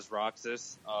playing as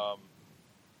Roxas,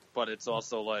 but it's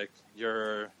also like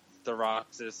you're the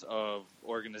Roxas of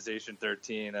Organization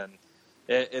 13, and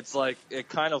it's like it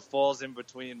kind of falls in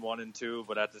between 1 and 2,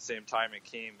 but at the same time it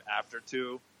came after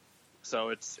 2. So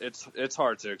it's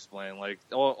hard to explain. Like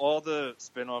all the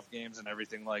spin-off games and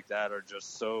everything like that are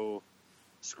just so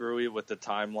screwy with the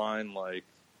timeline. Like,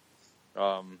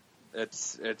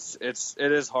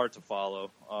 it is hard to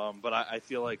follow. But I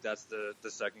feel like that's the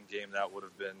second game that would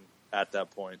have been at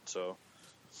that point. So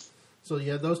So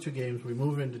those two games. We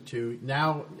move into 2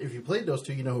 now. If you played those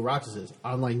two, you know who Roxas is.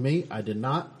 Unlike me, I did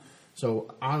not.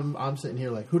 So I'm sitting here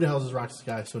like, who the hell is this Roxas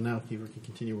guy? So now Kiefer can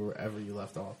continue wherever you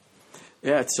left off.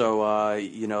 Yeah, so,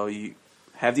 you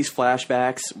have these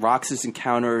flashbacks. Roxas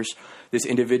encounters this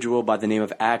individual by the name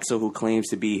of Axel who claims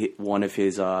to be one of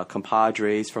his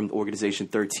compadres from Organization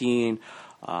 13,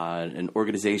 an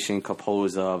organization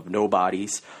composed of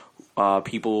nobodies,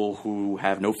 people who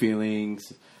have no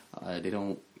feelings, they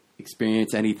don't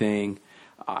experience anything.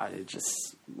 It's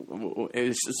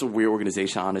just a weird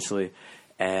organization, honestly.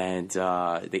 And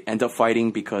they end up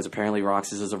fighting because apparently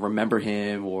Roxas doesn't remember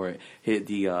him or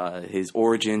his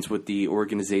origins with the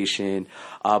organization.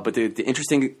 But the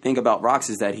interesting thing about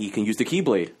Roxas is that he can use the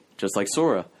Keyblade, just like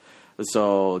Sora.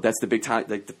 So that's the big time,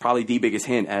 like probably the biggest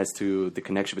hint as to the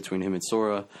connection between him and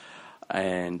Sora.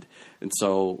 And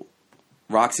so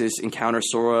Roxas encounters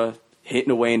Sora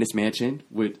hitting away in his mansion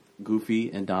with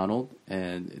Goofy and Donald,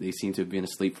 and they seem to have been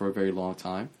asleep for a very long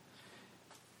time.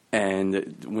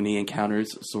 And when he encounters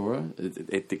Sora,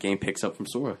 the game picks up from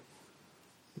Sora.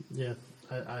 Yeah.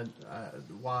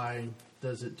 Why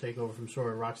does it take over from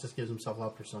Sora? Roxas gives himself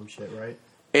up for some shit, right?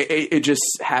 It just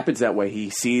happens that way. He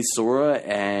sees Sora,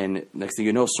 and next thing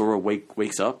you know, Sora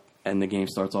wakes up, and the game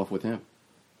starts off with him.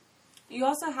 You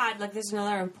also had, there's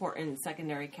another important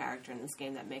secondary character in this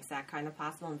game that makes that kind of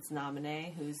possible, and it's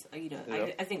Naminé, who's,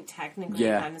 Yep. I think technically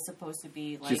Yeah. kind of supposed to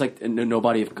be, She's like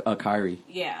nobody of Kairi.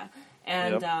 Yeah.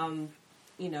 And,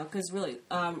 Yep. because really,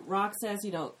 Roxas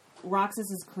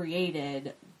is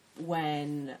created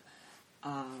when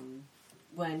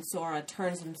Sora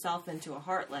turns himself into a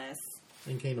Heartless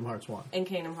In Kingdom Hearts 1. in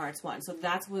Kingdom Hearts 1. So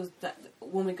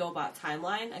when we go about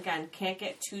timeline, again, can't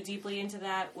get too deeply into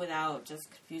that without just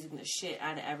confusing the shit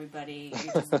out of everybody.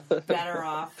 You're just better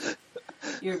off.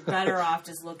 You're better off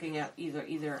just looking at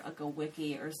either like a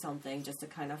wiki or something just to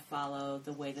kind of follow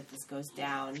the way that this goes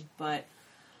down. But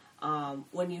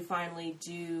when you finally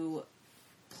do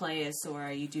play as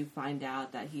Sora, you do find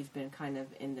out that he's been kind of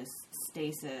in this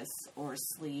stasis or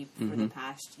sleep for the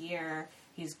past year.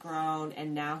 He's grown,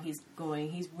 and now he's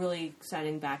really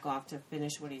setting back off to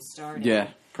finish what he started. Yeah,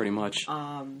 pretty much.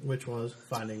 Which was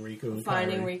Finding Riku and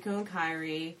Finding Kairi. Riku and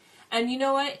Kairi. And you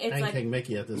know what? It's And like King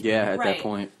Mickey at this point. Yeah, at right. that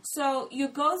point. So you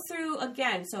go through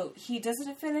again. So he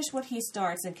doesn't finish what he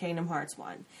starts in Kingdom Hearts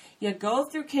 1. You go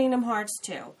through Kingdom Hearts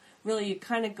 2. Really, you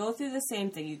kind of go through the same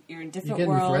thing. You're in You different get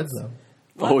new worlds. threads, though.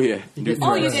 What? Oh, yeah. You get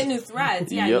Oh, new you threads. get new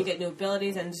threads. Yeah, Yep. you get new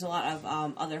abilities, and there's a lot of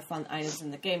other fun items in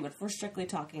the game. But if we're strictly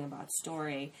talking about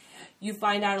story, you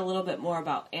find out a little bit more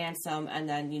about Ansem, and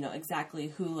then exactly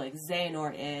who like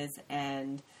Xehanort is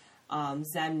and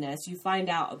Xemnas. You find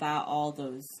out about all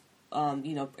those,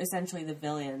 essentially the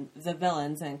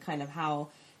villains, and kind of how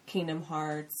Kingdom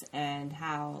Hearts and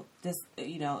how this,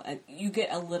 you get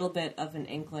a little bit of an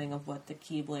inkling of what the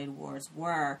Keyblade Wars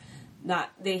were.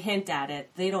 They hint at it.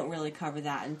 They don't really cover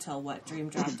that until Dream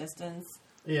Drop Distance.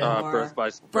 Yeah. Or Birth by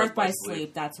Sleep.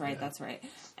 Sleep. That's right. That's right.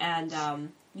 And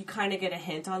you kind of get a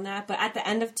hint on that. But at the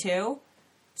end of 2,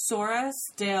 Sora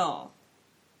still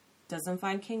doesn't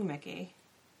find King Mickey.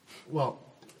 Well,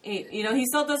 He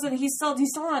still doesn't. He's still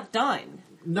not done.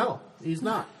 no, he's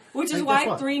not. Which is And why guess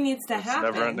what? 3 needs to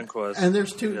happen. Never ending quest. And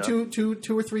there's two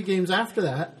or three games after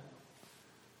that.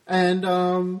 And,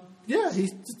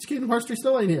 Kingdom Hearts 3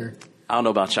 still ain't here. I don't know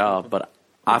about y'all, but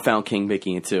I found King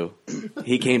Mickey in 2.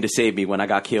 He came to save me when I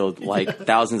got killed like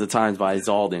thousands of times by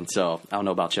Zaldin. So I don't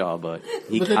know about y'all, but But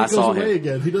then he I goes saw away him.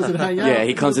 again. He doesn't hang out. Yeah,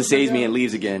 he comes and doesn't hang saves me out. and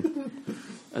leaves again.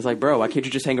 I was like, bro, why can't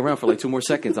you just hang around for like 2 more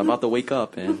seconds? I'm about to wake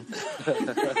up. And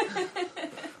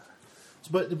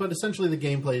But essentially the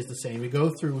gameplay is the same. You go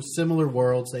through similar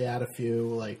worlds. They add a few,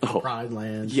 like Pride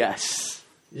Lands. yes.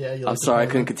 Yeah, you I'm like the sorry, I Pride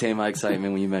couldn't Lands? contain my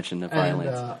excitement when you mentioned the Pride And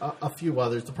Lands. a few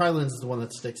others. The Pride Lands is the one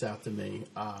that sticks out to me.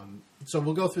 So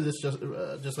we'll go through this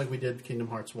just like we did Kingdom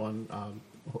Hearts 1,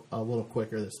 a little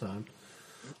quicker this time.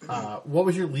 What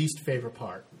was your least favorite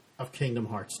part of Kingdom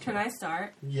Hearts 2? Can I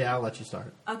start? Yeah, I'll let you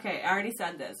start. Okay, I already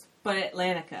said this, but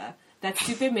Atlantica, that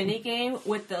stupid mini game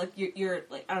with the you're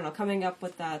like I don't know, coming up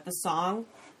with the song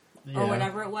or Yeah.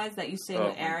 whatever it was that you sing Oh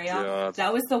with my Ariel. God.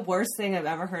 That was the worst thing I've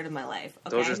ever heard in my life.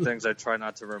 Okay? Those are things I try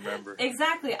not to remember.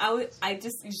 Exactly.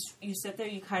 You sit there,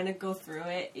 you kind of go through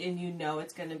it, and you know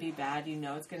it's going to be bad. You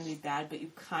know it's going to be bad, but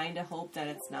you kind of hope that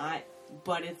it's not.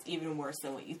 But it's even worse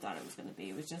than what you thought it was going to be.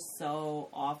 It was just so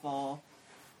awful.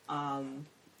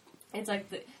 It's like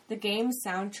the game's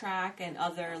soundtrack and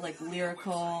other like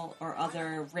lyrical or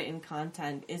other written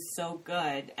content is so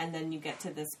good, and then you get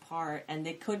to this part, and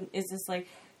they couldn't. It's just like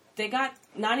they got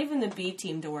not even the B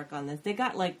team to work on this. They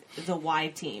got like the Y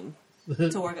team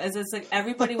to work. It's like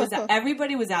everybody was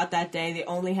out that day. They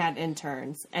only had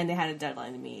interns, and they had a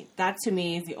deadline to meet. That to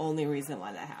me is the only reason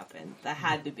why that happened. That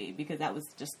had to be because that was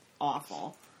just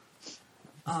awful.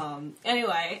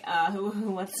 Anyway, who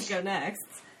wants to go next?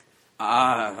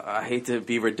 I hate to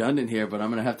be redundant here, but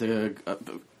I'm going to have to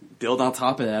build on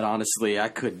top of that, honestly. I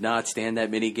could not stand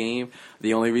that mini game.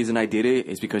 The only reason I did it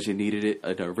is because you needed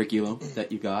it, a Ricculum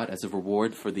that you got as a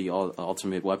reward for the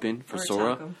ultimate weapon for Or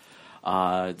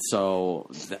Sora. So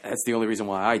that's the only reason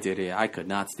why I did it. I could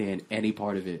not stand any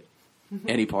part of it.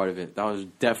 Any part of it. That was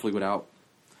definitely, without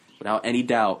any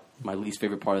doubt, my least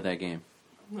favorite part of that game.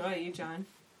 What about you, John?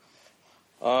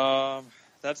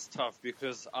 That's tough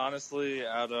because honestly,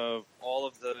 out of all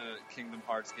of the Kingdom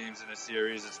Hearts games in a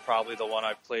series, it's probably the one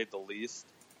I've played the least.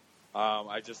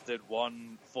 I just did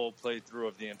one full playthrough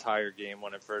of the entire game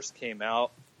when it first came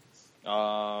out,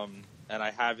 and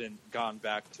I haven't gone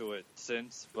back to it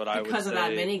since. But I would Because of say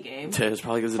that mini game. It's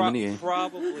probably because of the mini game.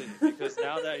 probably because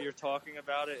now that you're talking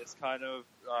about it, it's kind of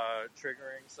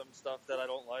triggering some stuff that I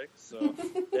don't like. So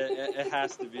it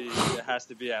has to be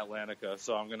Atlantica.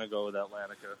 So I'm gonna go with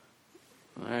Atlantica.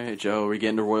 All right, Joe, are we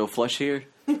getting the royal flush here?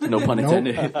 No pun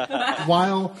intended.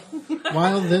 While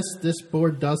this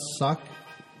board does suck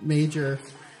major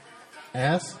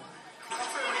ass,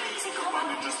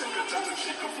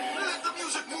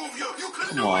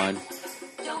 Come on.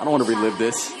 I don't want to relive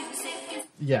this.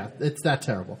 yeah, it's that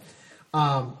terrible.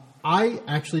 I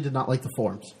actually did not like the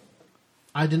forms.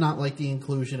 I did not like the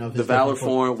inclusion of The his Valor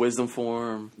different form, Wisdom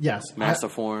form, Yes, Master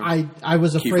form. I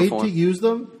was Keeper afraid form. to use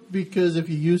them because if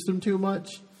you use them too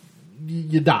much,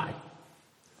 you die.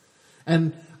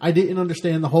 And I didn't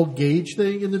understand the whole gauge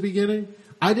thing in the beginning.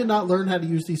 I did not learn how to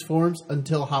use these forms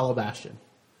until Hollow Bastion.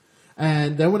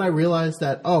 And then when I realized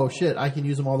that, oh shit, I can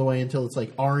use them all the way until it's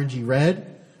like orangey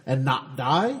red and not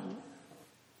die,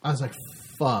 I was like,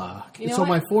 fuck. You know So what?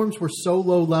 my forms were so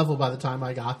low level by the time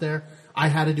I got there, I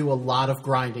had to do a lot of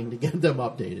grinding to get them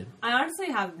updated. I honestly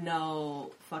have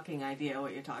no fucking idea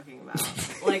what you're talking about.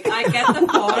 Like, I get the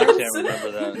I forums. can't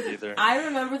remember that either. I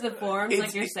remember the forums,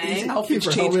 like you're saying. Outfits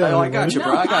Keeper, change. help me out Oh, I here, got you, man.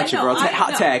 bro. I got you, bro. I know.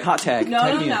 Hot tag. Tag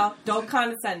No, me in. don't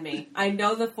condescend me. I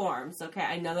know the forms, okay?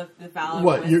 I know the Valor.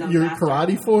 What, Wisdom, your Master.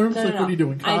 karate forms? No, Like, what are you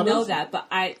doing, I know katas? that, but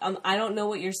I don't know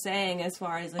what you're saying as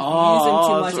far as like Oh, using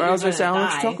too that's much. what I was going going to say. I don't know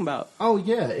what you're talking about. Oh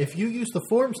yeah, if you use the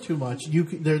forms too much,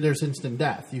 there's instant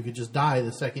death. You could just die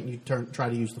the second you try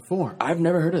to use the form. I've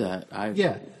never heard of that.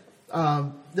 Yeah,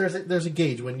 there's a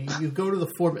gauge when you go to the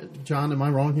form. John, am I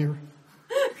wrong here?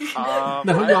 No,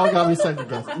 y'all got me second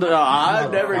guessing. No,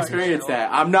 I've never experienced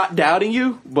that. I'm not doubting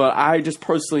you, but I just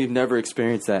personally have never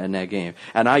experienced that in that game.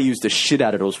 And I used the shit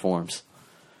out of those forms.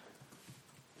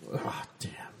 Oh,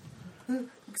 damn.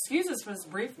 Excuse us for this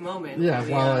brief moment. Yeah,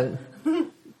 Maybe,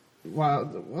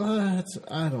 what?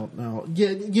 I don't know.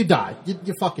 You die.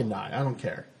 You fucking die. I don't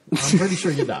care. I'm pretty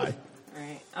sure you die.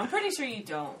 Right. I'm pretty sure you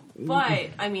don't. But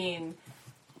I mean,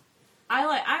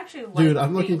 I actually like. Dude,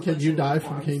 I'm the looking. Can you inclusion die of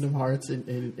from forms. Kingdom Hearts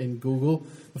in Google?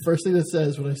 The first thing that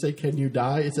says when I say "Can you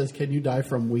die," it says "Can you die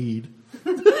from weed?"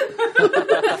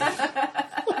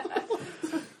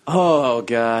 Oh,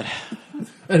 God.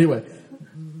 Anyway,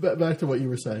 back to what you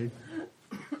were saying.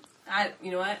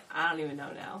 You know what? I don't even know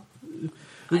now.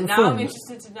 The Now forms. I'm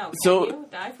interested to know. Can So- you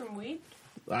die from weed?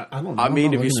 I don't know. I mean,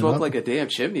 I'm if you looking it smoke up. like a damn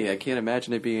chimney, I can't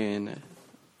imagine it being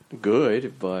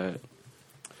good, but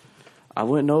I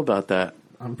wouldn't know about that.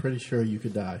 I'm pretty sure you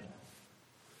could die.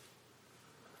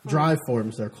 Dry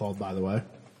forms, they're called, by the way.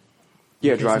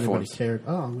 Yeah, In case dry anybody forms. cared.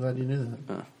 Oh, I'm glad you knew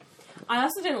that. I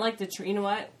also didn't like the you know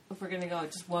what? If we're gonna go,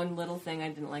 just one little thing I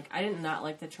didn't like. I did not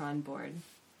like the Tron board.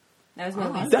 That was my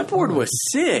least. That board was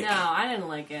sick. No, I didn't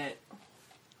like it.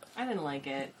 I didn't like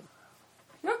it.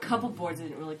 There were a couple boards I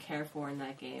didn't really care for in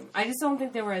that game. I just don't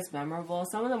think they were as memorable.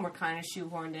 Some of them were kind of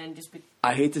shoehorned in just because.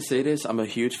 I hate to say this, I'm a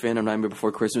huge fan of Nightmare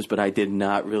Before Christmas, but I did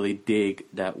not really dig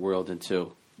that world in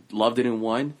 2. Loved it in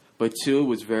 1, but 2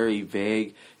 was very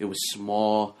vague. It was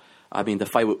small. I mean, the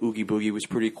fight with Oogie Boogie was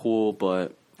pretty cool,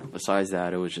 but besides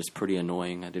that, it was just pretty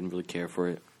annoying. I didn't really care for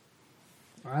it.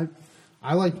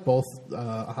 I liked both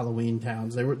Halloween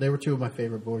towns. They were two of my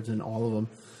favorite boards in all of them.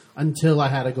 Until I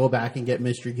had to go back and get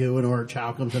Mystery Goo and order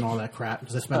Chowcoms and all that crap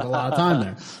because I spent a lot of time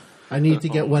there. I need to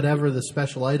get whatever the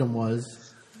special item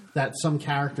was that some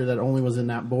character that only was in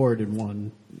that board in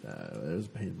one. It was a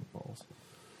pain in the balls.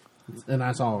 And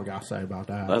that's all I got to say about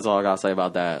that. That's all I got to say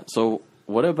about that. So,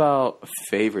 what about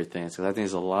favorite things? Because I think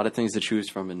there's a lot of things to choose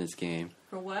from in this game.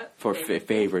 For what? For Favorite?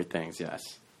 favorite things, yes.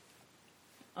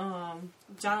 John,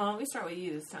 why don't we start with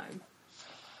you this time?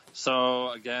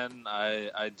 So again,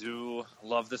 I do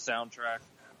love the soundtrack.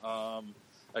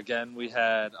 Again, we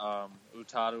had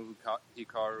Utaru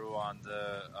Hikaru on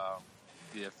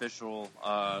the official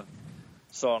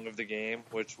song of the game,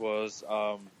 which was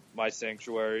My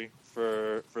Sanctuary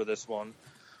for this one.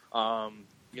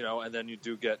 You know, and then you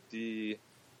do get the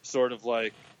sort of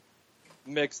like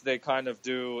mix they kind of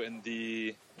do in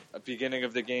the beginning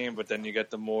of the game, but then you get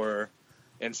the more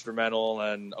instrumental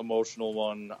and emotional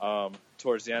one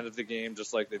towards the end of the game,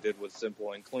 just like they did with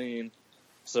Simple and Clean.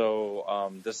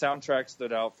 So the soundtrack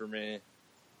stood out for me.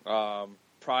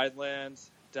 Pride Land,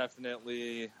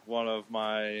 definitely one of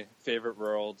my favorite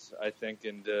worlds, I think,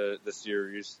 in the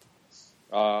series.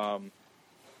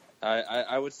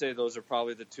 I would say those are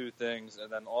probably the two things.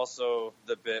 And then also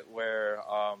the bit where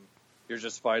you're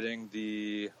just fighting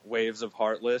the waves of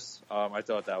Heartless. I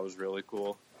thought that was really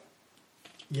cool.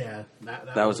 Yeah,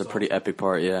 That was a pretty epic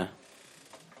part, yeah.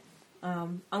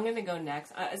 I'm gonna go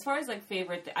next. As far as like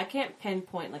favorite, I can't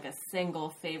pinpoint like a single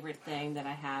favorite thing that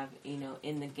I have, you know,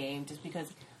 in the game, just because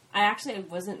I actually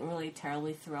wasn't really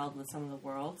terribly thrilled with some of the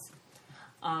worlds.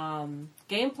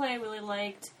 Gameplay I really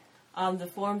liked. The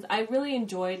forms I really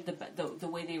enjoyed the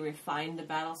way they refined the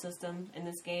battle system in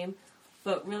this game.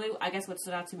 But really, I guess what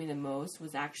stood out to me the most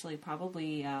was actually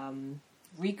probably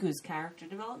Riku's character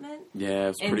development. Yeah, it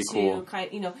was pretty cool.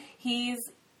 You know, he's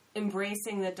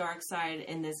embracing the dark side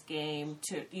in this game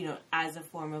to, you know, as a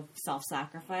form of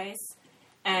self-sacrifice.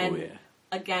 And Oh, yeah.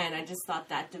 again, I just thought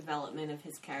that development of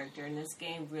his character in this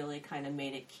game really kind of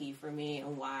made it key for me,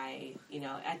 and why, you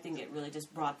know, I think it really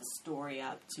just brought the story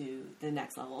up to the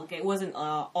next level. Okay, it wasn't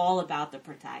all about the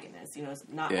protagonist, you know, it's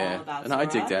not Yeah, all about and I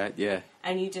dig Sora. that, yeah.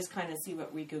 And you just kind of see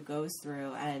what Riku goes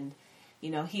through, and you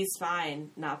know, he's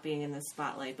fine not being in the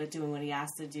spotlight, but doing what he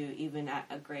has to do, even at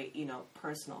a great, you know,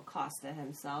 personal cost to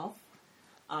himself.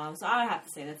 So I would have to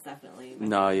say that's definitely my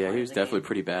No, favorite yeah, part he of was the definitely game.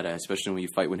 pretty badass, especially when you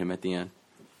fight with him at the end.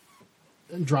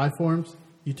 Dry forms.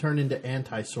 you turn into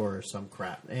Anti-Sora or some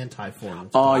crap. Anti-Form.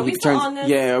 Oh, Are he we still turns. on this?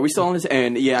 Yeah, are we still on this?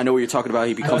 And yeah, I know what you're talking about.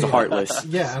 He becomes a heartless.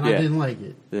 Yeah, and I didn't like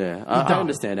it. Yeah, He I died.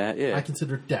 understand that. Yeah, I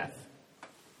consider death.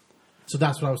 So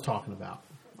that's what I was talking about.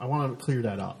 I want to clear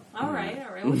that up. All right.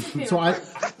 What's your favorite So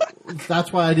part?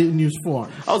 that's why I didn't use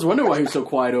form. I was wondering why he was so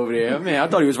quiet over there. Man, I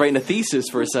thought he was writing a thesis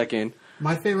for a second.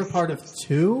 My favorite part of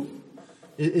 2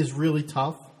 is really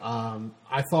tough.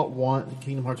 I thought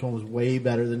Kingdom Hearts 1 was way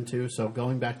better than 2, so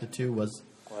going back to 2 was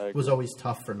always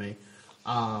tough for me.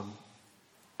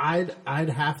 I'd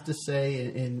have to say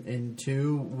in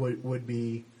 2 would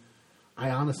be.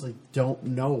 I honestly don't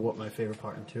know what my favorite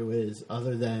part in 2 is,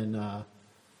 other than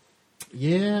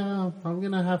I'm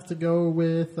gonna have to go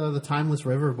with the Timeless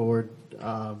Riverboard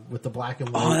with the black and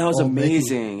white. Oh, that was old Mickey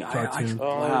amazing! cartoon.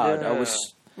 Wow, yeah. that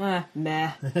was.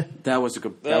 Meh. That was a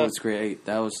good. That was great.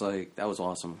 That was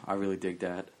awesome. I really dig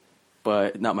that,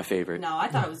 but not my favorite. No, I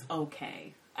thought it was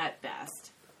okay at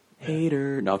best.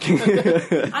 Hater. No. I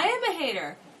am a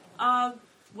hater.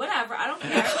 Whatever. I don't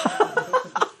care.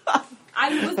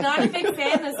 I was not a big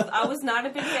fan. I was not a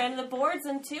big fan of the boards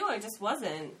in 2. I just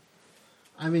wasn't.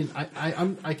 I mean,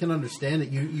 I can understand it.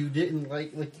 You didn't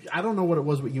like I don't know what it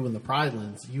was with you and the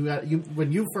Pridelands. You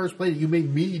when you first played it, you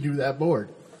made me do that board.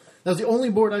 That was the only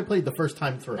board I played the first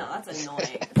time through. No, that's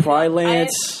annoying. Pride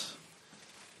Lance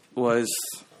was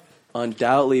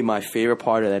undoubtedly my favorite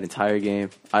part of that entire game.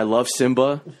 I love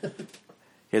Simba.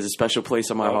 He has a special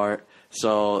place in my heart.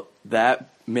 So that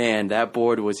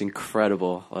board was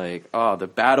incredible. Like, the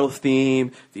battle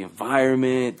theme, the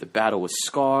environment, the battle with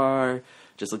Scar.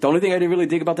 Just like the only thing I didn't really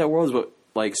dig about that world is what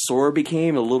like Sora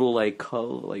became a little like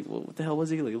what the hell was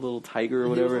he, like a little tiger or He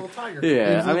was whatever? a little tiger. Yeah,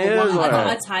 He was a I mean, little it was lion.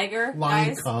 alright. A tiger, Lion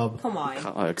guys? cub. Come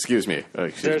on. Excuse me.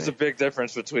 There's a big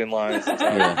difference between lions and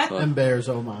tigers. Yeah, so- And bears,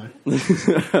 oh my.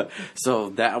 So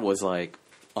that was like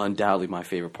undoubtedly my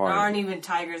favorite There part. aren't even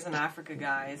tigers in Africa,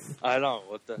 guys. I don't.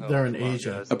 What the hell? They're in Come on, Asia.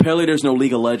 guys. Apparently, there's no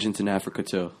League of Legends in Africa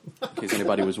too. In case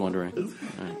anybody was wondering.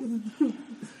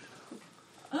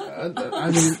 I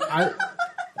mean,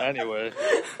 Anyway,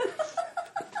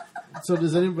 so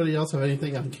does anybody else have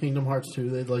anything on Kingdom Hearts 2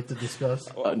 they'd like to discuss?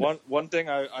 one thing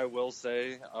I will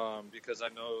say, because I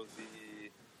know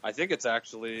I think it's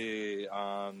actually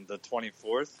on the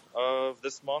 24th of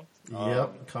this month.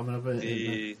 Yep, coming up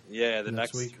The next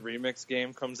next week. remix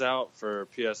game comes out for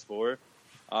PS4.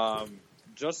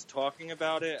 Just talking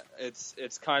about it,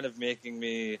 it's kind of making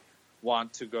me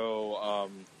want to go,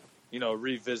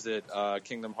 revisit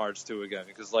Kingdom Hearts 2 again,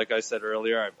 because like I said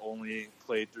earlier, I've only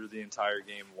played through the entire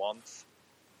game once,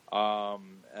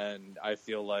 and I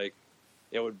feel like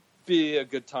it would be a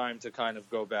good time to kind of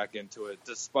go back into it,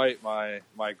 despite my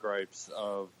gripes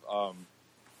of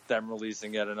them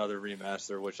releasing yet another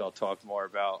remaster, which I'll talk more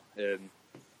about in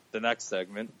the next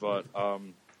segment. But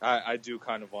I do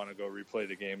kind of want to go replay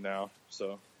the game now.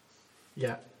 So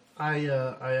Yeah, I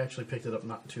actually picked it up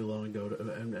not too long ago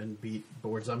and beat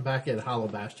boards. I'm back at Hollow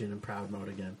Bastion in Proud Mode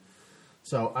again.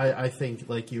 So I think,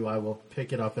 like you, I will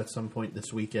pick it up at some point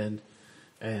this weekend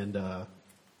and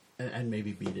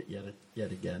maybe beat it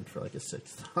yet again for like a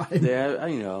 6th time.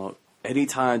 Yeah, any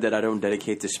time that I don't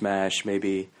dedicate to Smash,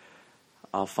 maybe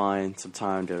I'll find some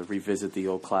time to revisit the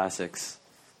old classics,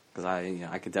 because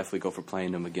I could definitely go for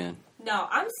playing them again. No,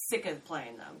 I'm sick of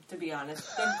playing them, to be honest.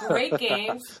 They're great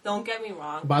games, don't get me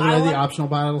wrong. By the way, the optional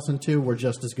battles in 2 were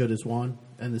just as good as 1,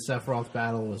 and the Sephiroth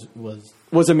battle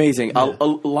Was amazing. Yeah. A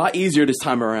lot easier this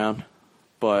time around,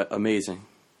 but amazing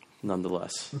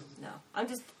nonetheless. No, I'm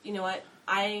just, you know what?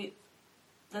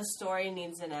 The story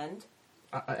needs an end.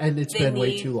 and it's been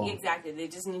way too long. Exactly. They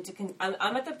just need to.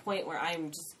 I'm at the point where I'm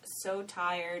just so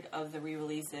tired of the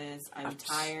re-releases. I'm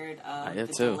tired of the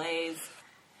delays.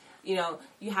 You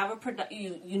have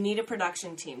you need a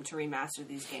production team to remaster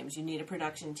these games. You need a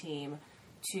production team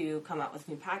to come out with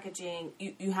new packaging.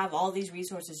 You have all these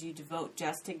resources you devote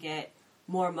just to get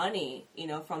more money,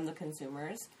 from the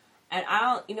consumers. And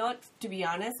I don't, to be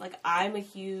honest, I'm a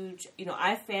huge,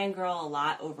 I fangirl a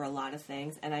lot over a lot of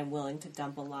things, and I'm willing to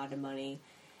dump a lot of money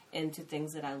into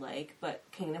things that I like. But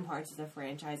Kingdom Hearts is a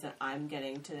franchise that I'm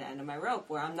getting to the end of my rope,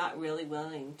 where I'm not really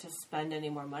willing to spend any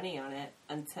more money on it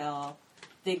until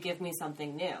they give me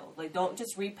something new. Don't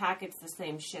just repackage the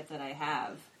same shit that I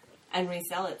have and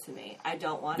resell it to me. I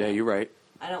don't want it. Yeah, you're right.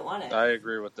 I don't want it. I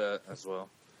agree with that as well.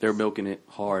 They're milking it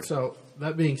hard. So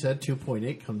that being said,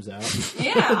 2.8 comes out.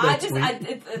 Yeah,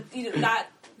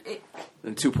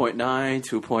 And 2.9,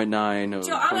 2.9,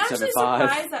 Joe, I'm actually 0.75.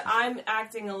 surprised that I'm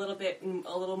acting a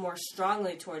little more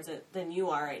strongly towards it than you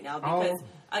are right now, because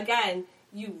again,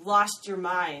 you lost your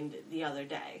mind the other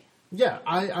day. Yeah,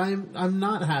 I'm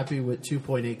not happy with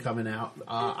 2.8 coming out.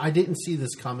 I didn't see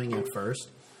this coming at first,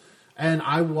 and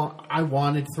I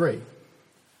wanted 3,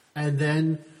 and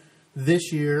then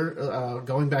this year,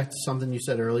 going back to something you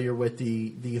said earlier with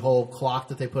the whole clock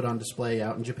that they put on display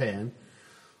out in Japan,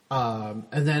 and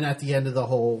then at the end of the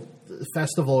whole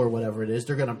festival or whatever it is,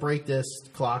 they're going to break this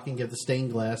clock and give the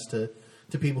stained glass to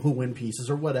people who win pieces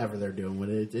or whatever they're doing with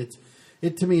it.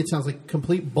 It to me, it sounds like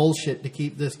complete bullshit to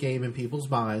keep this game in people's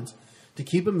minds, to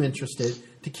keep them interested,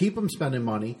 to keep them spending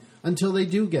money until they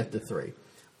do get the 3.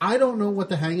 I don't know what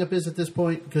the hang-up is at this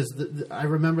point because I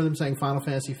remember them saying Final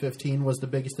Fantasy 15 was the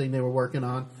biggest thing they were working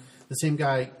on. The same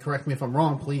guy, correct me if I'm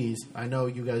wrong, please. I know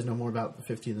you guys know more about the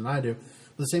 15 than I do.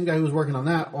 But the same guy who was working on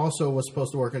that also was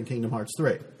supposed to work on Kingdom Hearts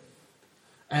 3.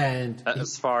 And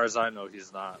as far as I know,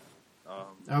 he's not.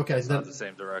 Okay, it's not the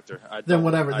same director. Then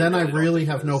whatever. Then I really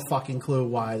have no is. fucking clue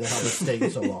why the hell it's taking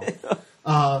so long.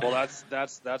 Well,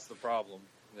 that's the problem.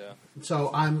 Yeah.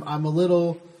 So I'm a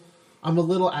little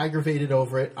aggravated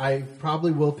over it. I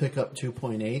probably will pick up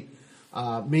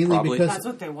 2.8, mainly Probably. because That's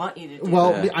what they want you to do.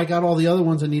 well, Yeah. I got all the other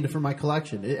ones I needed for my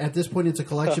collection. At this point, it's a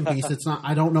collection piece. It's not.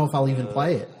 I don't know if I'll even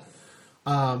play it.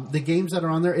 The games that are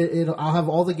on there, I'll have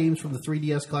all the games from the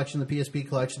 3DS collection, the PSP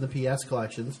collection, the PS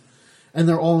collections, and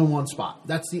they're all in one spot.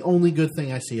 That's the only good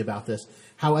thing I see about this.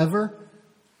 However,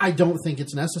 I don't think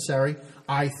it's necessary.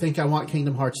 I think I want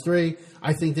Kingdom Hearts 3.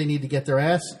 I think they need to get their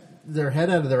head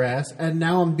out of their ass, and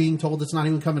now I'm being told it's not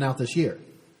even coming out this year.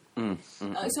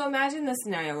 So imagine this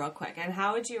scenario real quick, and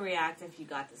how would you react if you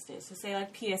got this news? So say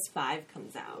like PS5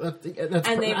 comes out, and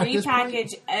they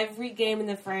repackage every game in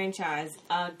the franchise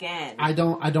again. I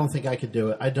don't think I could do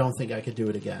it. I don't think I could do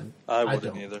it again. I wouldn't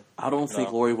don't. either. I don't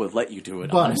think Lori would let you do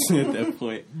it, But- honestly, at that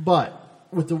point. But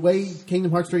with the way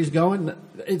Kingdom Hearts 3 is going,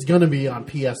 it's going to be on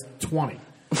PS20.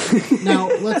 Now,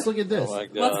 let's look at this. Oh my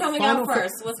God. What's coming Final out Fa-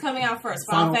 first? What's coming out first?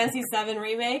 Final Final- Fantasy VII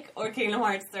Remake or Kingdom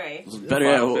Hearts 3? Better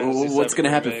yet, Final Fantasy what's VII going to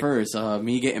happen remake. first?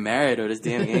 Me getting married or this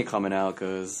damn game coming out?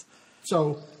 Because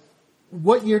So,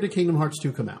 what year did Kingdom Hearts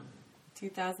 2 come out?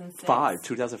 2006.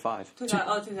 2005.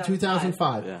 2005.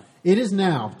 2005. Yeah. It is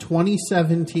now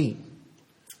 2017.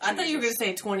 I thought you were going to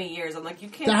say 20 years. I'm like, you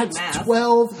can't That's do math.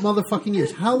 12 motherfucking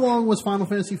years. How long was Final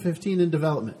Fantasy 15 in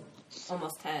development?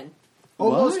 Almost 10.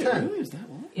 Almost What? 10. Really? Is that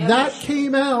long? Yeah, That but-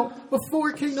 came out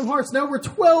before Kingdom Hearts. Now we're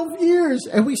 12 years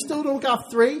and we still don't got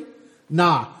 3?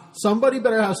 Nah. Somebody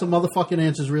better have some motherfucking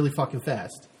answers really fucking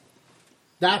fast.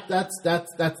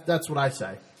 That's what I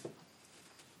say.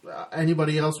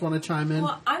 Anybody else want to chime in?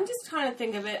 Well, I'm just trying to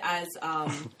think of it as,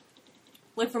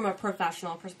 like, from a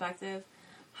professional perspective.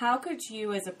 How could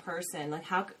you, as a person, like,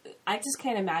 I just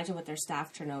can't imagine what their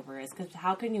staff turnover is. Because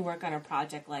how can you work on a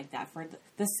project like that for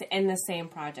the same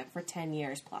project for 10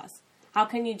 years plus? How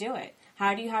can you do it?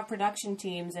 How do you have production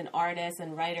teams and artists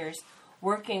and writers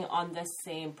working on the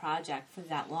same project for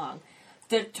that long?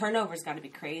 The turnover's got to be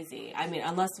crazy. I mean,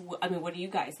 what do you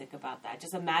guys think about that?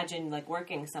 Just imagine, like,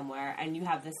 working somewhere and you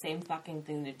have the same fucking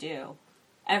thing to do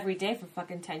every day for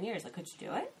fucking 10 years. Like, could you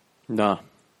do it? No.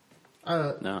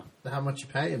 No. No. How much you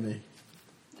paying me?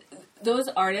 Those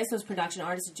artists, those production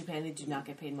artists in Japan, they do not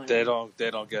get paid money. They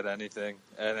don't get anything,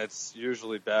 and it's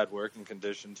usually bad working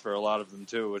conditions for a lot of them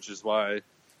too, which is why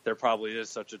there probably is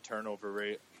such a turnover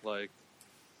rate. Like,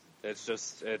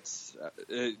 there's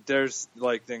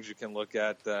like things you can look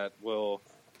at that will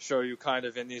show you kind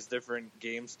of in these different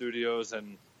game studios,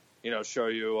 and show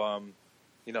you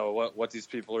what these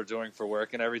people are doing for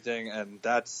work and everything, and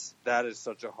that is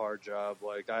such a hard job.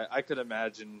 Like I could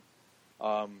imagine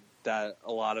that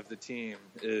a lot of the team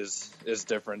is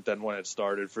different than when it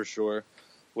started for sure,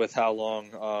 with how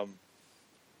long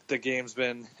the game's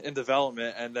been in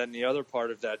development. And then the other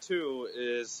part of that too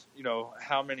is,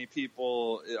 how many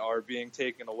people are being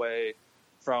taken away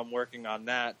from working on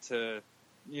that to,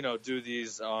 do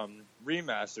these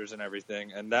remasters and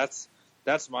everything. And that's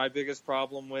my biggest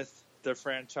problem with the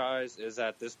franchise is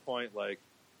at this point, like,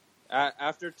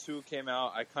 after 2 came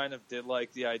out, I kind of did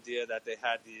like the idea that they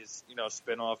had these,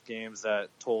 spin-off games that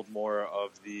told more of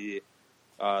the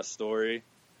story.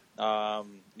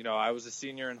 I was a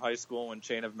senior in high school when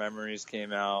Chain of Memories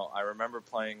came out. I remember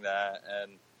playing that,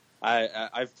 and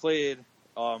I've played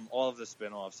all of the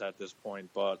spin-offs at this point,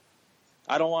 but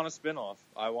I don't want a spin-off.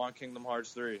 I want Kingdom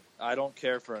Hearts 3. I don't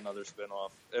care for another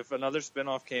spin-off. If another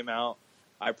spin-off came out,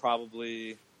 I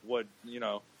probably would,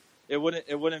 it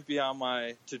wouldn't be on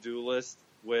my to-do list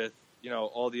with,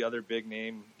 all the other big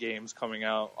name games coming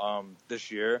out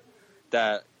this year,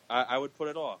 that I would put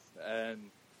it off. And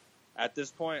at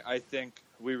this point, I think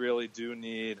we really do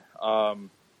need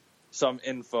some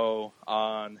info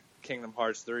on Kingdom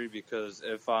Hearts 3, because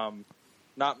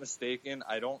not mistaken,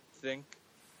 I don't think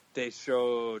they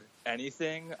showed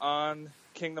anything on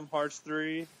Kingdom Hearts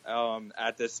 3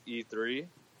 at this E3.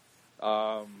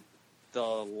 The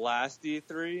last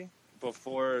E3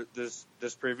 before this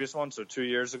previous one, so 2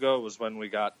 years ago, was when we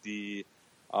got the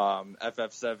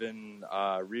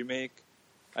FF7 remake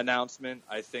announcement.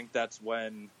 I think that's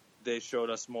when they showed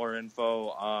us more info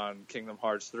on Kingdom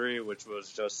Hearts 3, which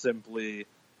was just simply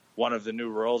one of the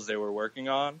new worlds they were working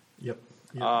on. Yep.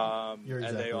 You're exactly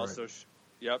and they also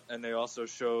right. And they also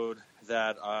showed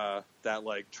that that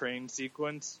like train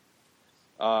sequence.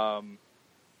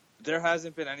 There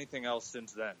hasn't been anything else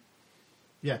since then.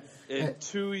 Yeah. In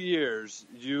 2 years,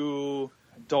 you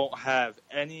don't have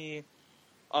any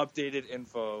updated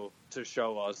info to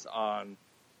show us on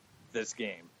this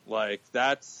game. Like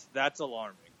that's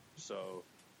alarming. So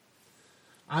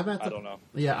I don't know.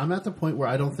 Yeah, I'm at the point where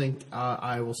I don't think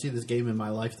I will see this game in my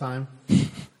lifetime.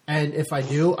 And if I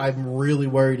do, I'm really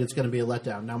worried it's going to be a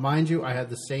letdown. Now, mind you, I had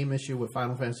the same issue with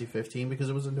Final Fantasy 15 because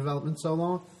it was in development so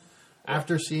long.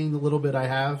 After seeing the little bit I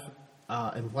have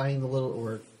and playing the little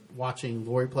or watching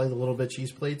Lori play the little bit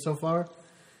she's played so far,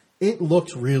 it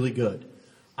looks really good.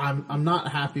 I'm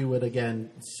not happy with, again,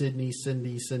 Cindy,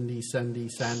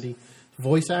 Sandy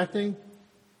voice acting.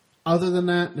 Other than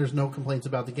that, there's no complaints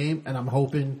about the game, and I'm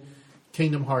hoping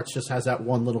Kingdom Hearts just has that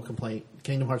one little complaint.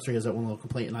 Kingdom Hearts 3 has that one little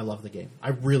complaint, and I love the game. I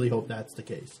really hope that's the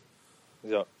case.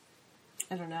 Yeah.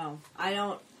 I don't know.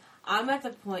 I'm at the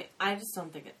point, I just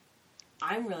don't think it,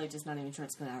 I'm really just not even sure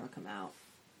it's going to ever come out.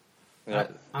 Yeah.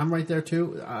 I'm right there,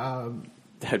 too.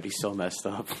 That'd be so messed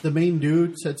up. The main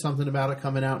dude said something about it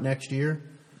coming out next year.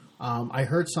 I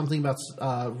heard something about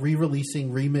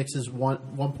re-releasing remixes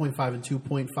 1.5 and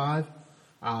 2.5.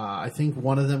 I think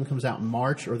one of them comes out in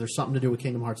March, or there's something to do with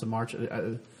Kingdom Hearts in March.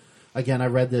 Again, I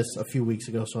read this a few weeks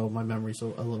ago, so my memory's a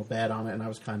little bad on it, and I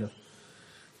was kind of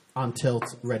on tilt,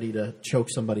 ready to choke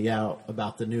somebody out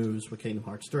about the news with Kingdom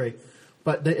Hearts 3.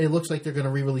 But it looks like they're going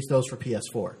to re-release those for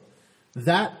PS4.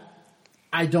 That,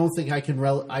 I don't think I can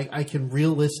I can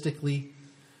realistically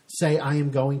say I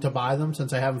am going to buy them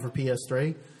since I have them for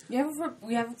PS3. We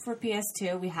have it for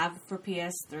PS2. We have it for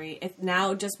PS3. It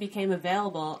now just became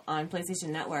available on PlayStation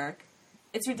Network.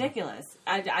 It's ridiculous.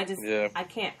 I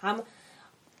can't.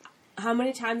 How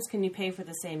many times can you pay for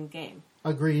the same game?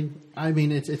 Agreed. I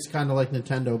mean, it's kind of like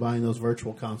Nintendo buying those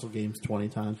virtual console games 20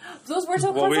 times. Those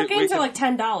virtual console games are like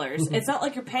 $10. It's not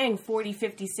like you're paying $40,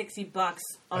 $50, $60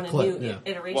 on a new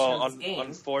iteration of this game.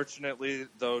 Unfortunately,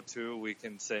 though, too, we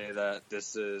can say that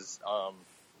this is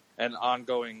an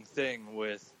ongoing thing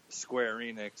with Square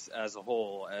Enix as a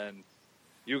whole, and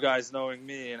you guys knowing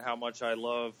me and how much I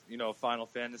love, Final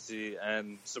Fantasy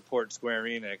and support Square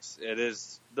Enix, it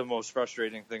is the most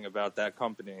frustrating thing about that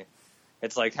company.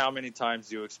 It's like, how many times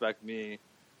do you expect me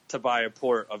to buy a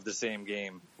port of the same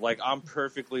game? Like, I'm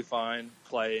perfectly fine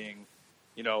playing,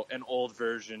 an old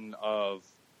version of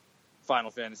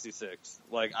Final Fantasy VI.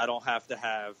 Like, I don't have to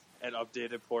have an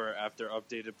updated port after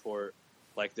updated port.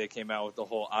 Like, they came out with the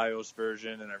whole iOS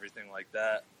version and everything like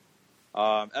that.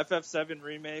 FF7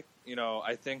 remake,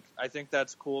 I think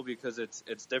that's cool because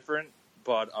it's different,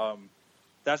 but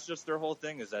that's just their whole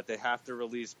thing, is that they have to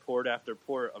release port after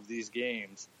port of these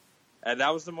games. And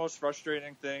that was the most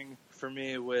frustrating thing for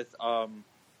me with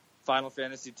Final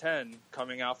Fantasy X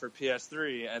coming out for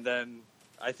PS3, and then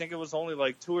I think it was only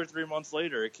like 2 or 3 months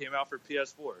later it came out for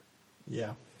PS4.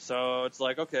 Yeah. So it's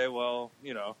like, okay, well,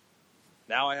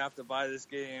 now I have to buy this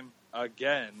game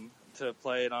again to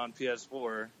play it on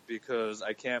PS4 because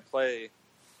I can't play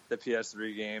the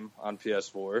PS3 game on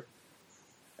PS4.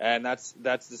 And that's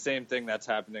the same thing that's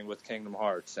happening with Kingdom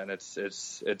Hearts, and it's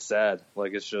sad.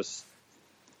 Like, it's just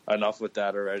enough with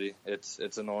that already.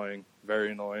 It's annoying,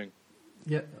 very annoying.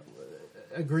 Yeah,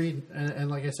 agreed. And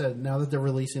like I said, now that they're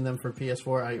releasing them for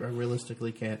PS4, I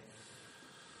realistically can't.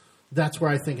 That's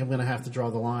where I think I'm going to have to draw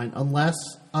the line, unless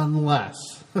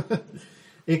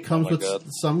it comes with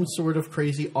some sort of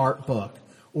crazy art book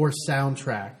or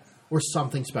soundtrack or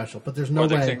something special. But there's no way.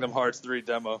 Or the Kingdom Hearts 3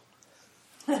 demo.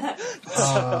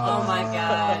 Oh my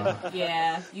god!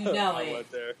 Yeah, I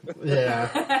went there.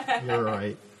 Yeah, you're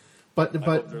right. But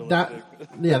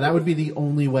that would be the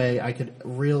only way I could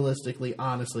realistically,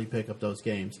 honestly pick up those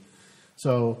games.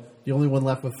 So the only one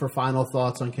left for final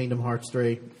thoughts on Kingdom Hearts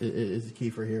 3 is the key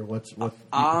for here.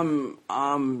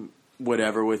 I'm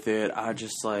whatever with it. I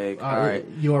just all right.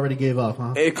 You already gave up,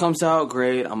 huh? It comes out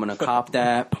great. I'm gonna cop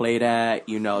that, play that,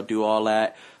 do all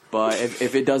that. But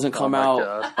if it doesn't come out,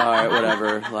 God. all right,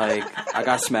 whatever. Like, I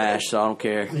got smashed, so I don't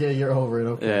care. Yeah, you're over it.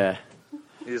 Okay. Yeah.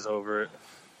 He's over it.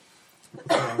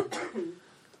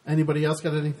 Anybody else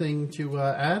got anything to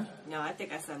add? No, I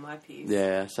think I said my piece.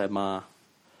 Yeah, I said my.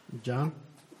 John?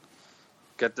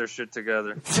 Get their shit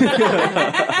together.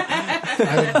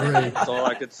 I agree. That's all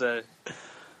I could say.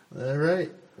 All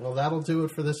right. Well, that'll do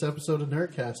it for this episode of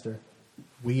Nerdcaster.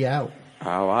 We out.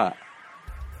 All right.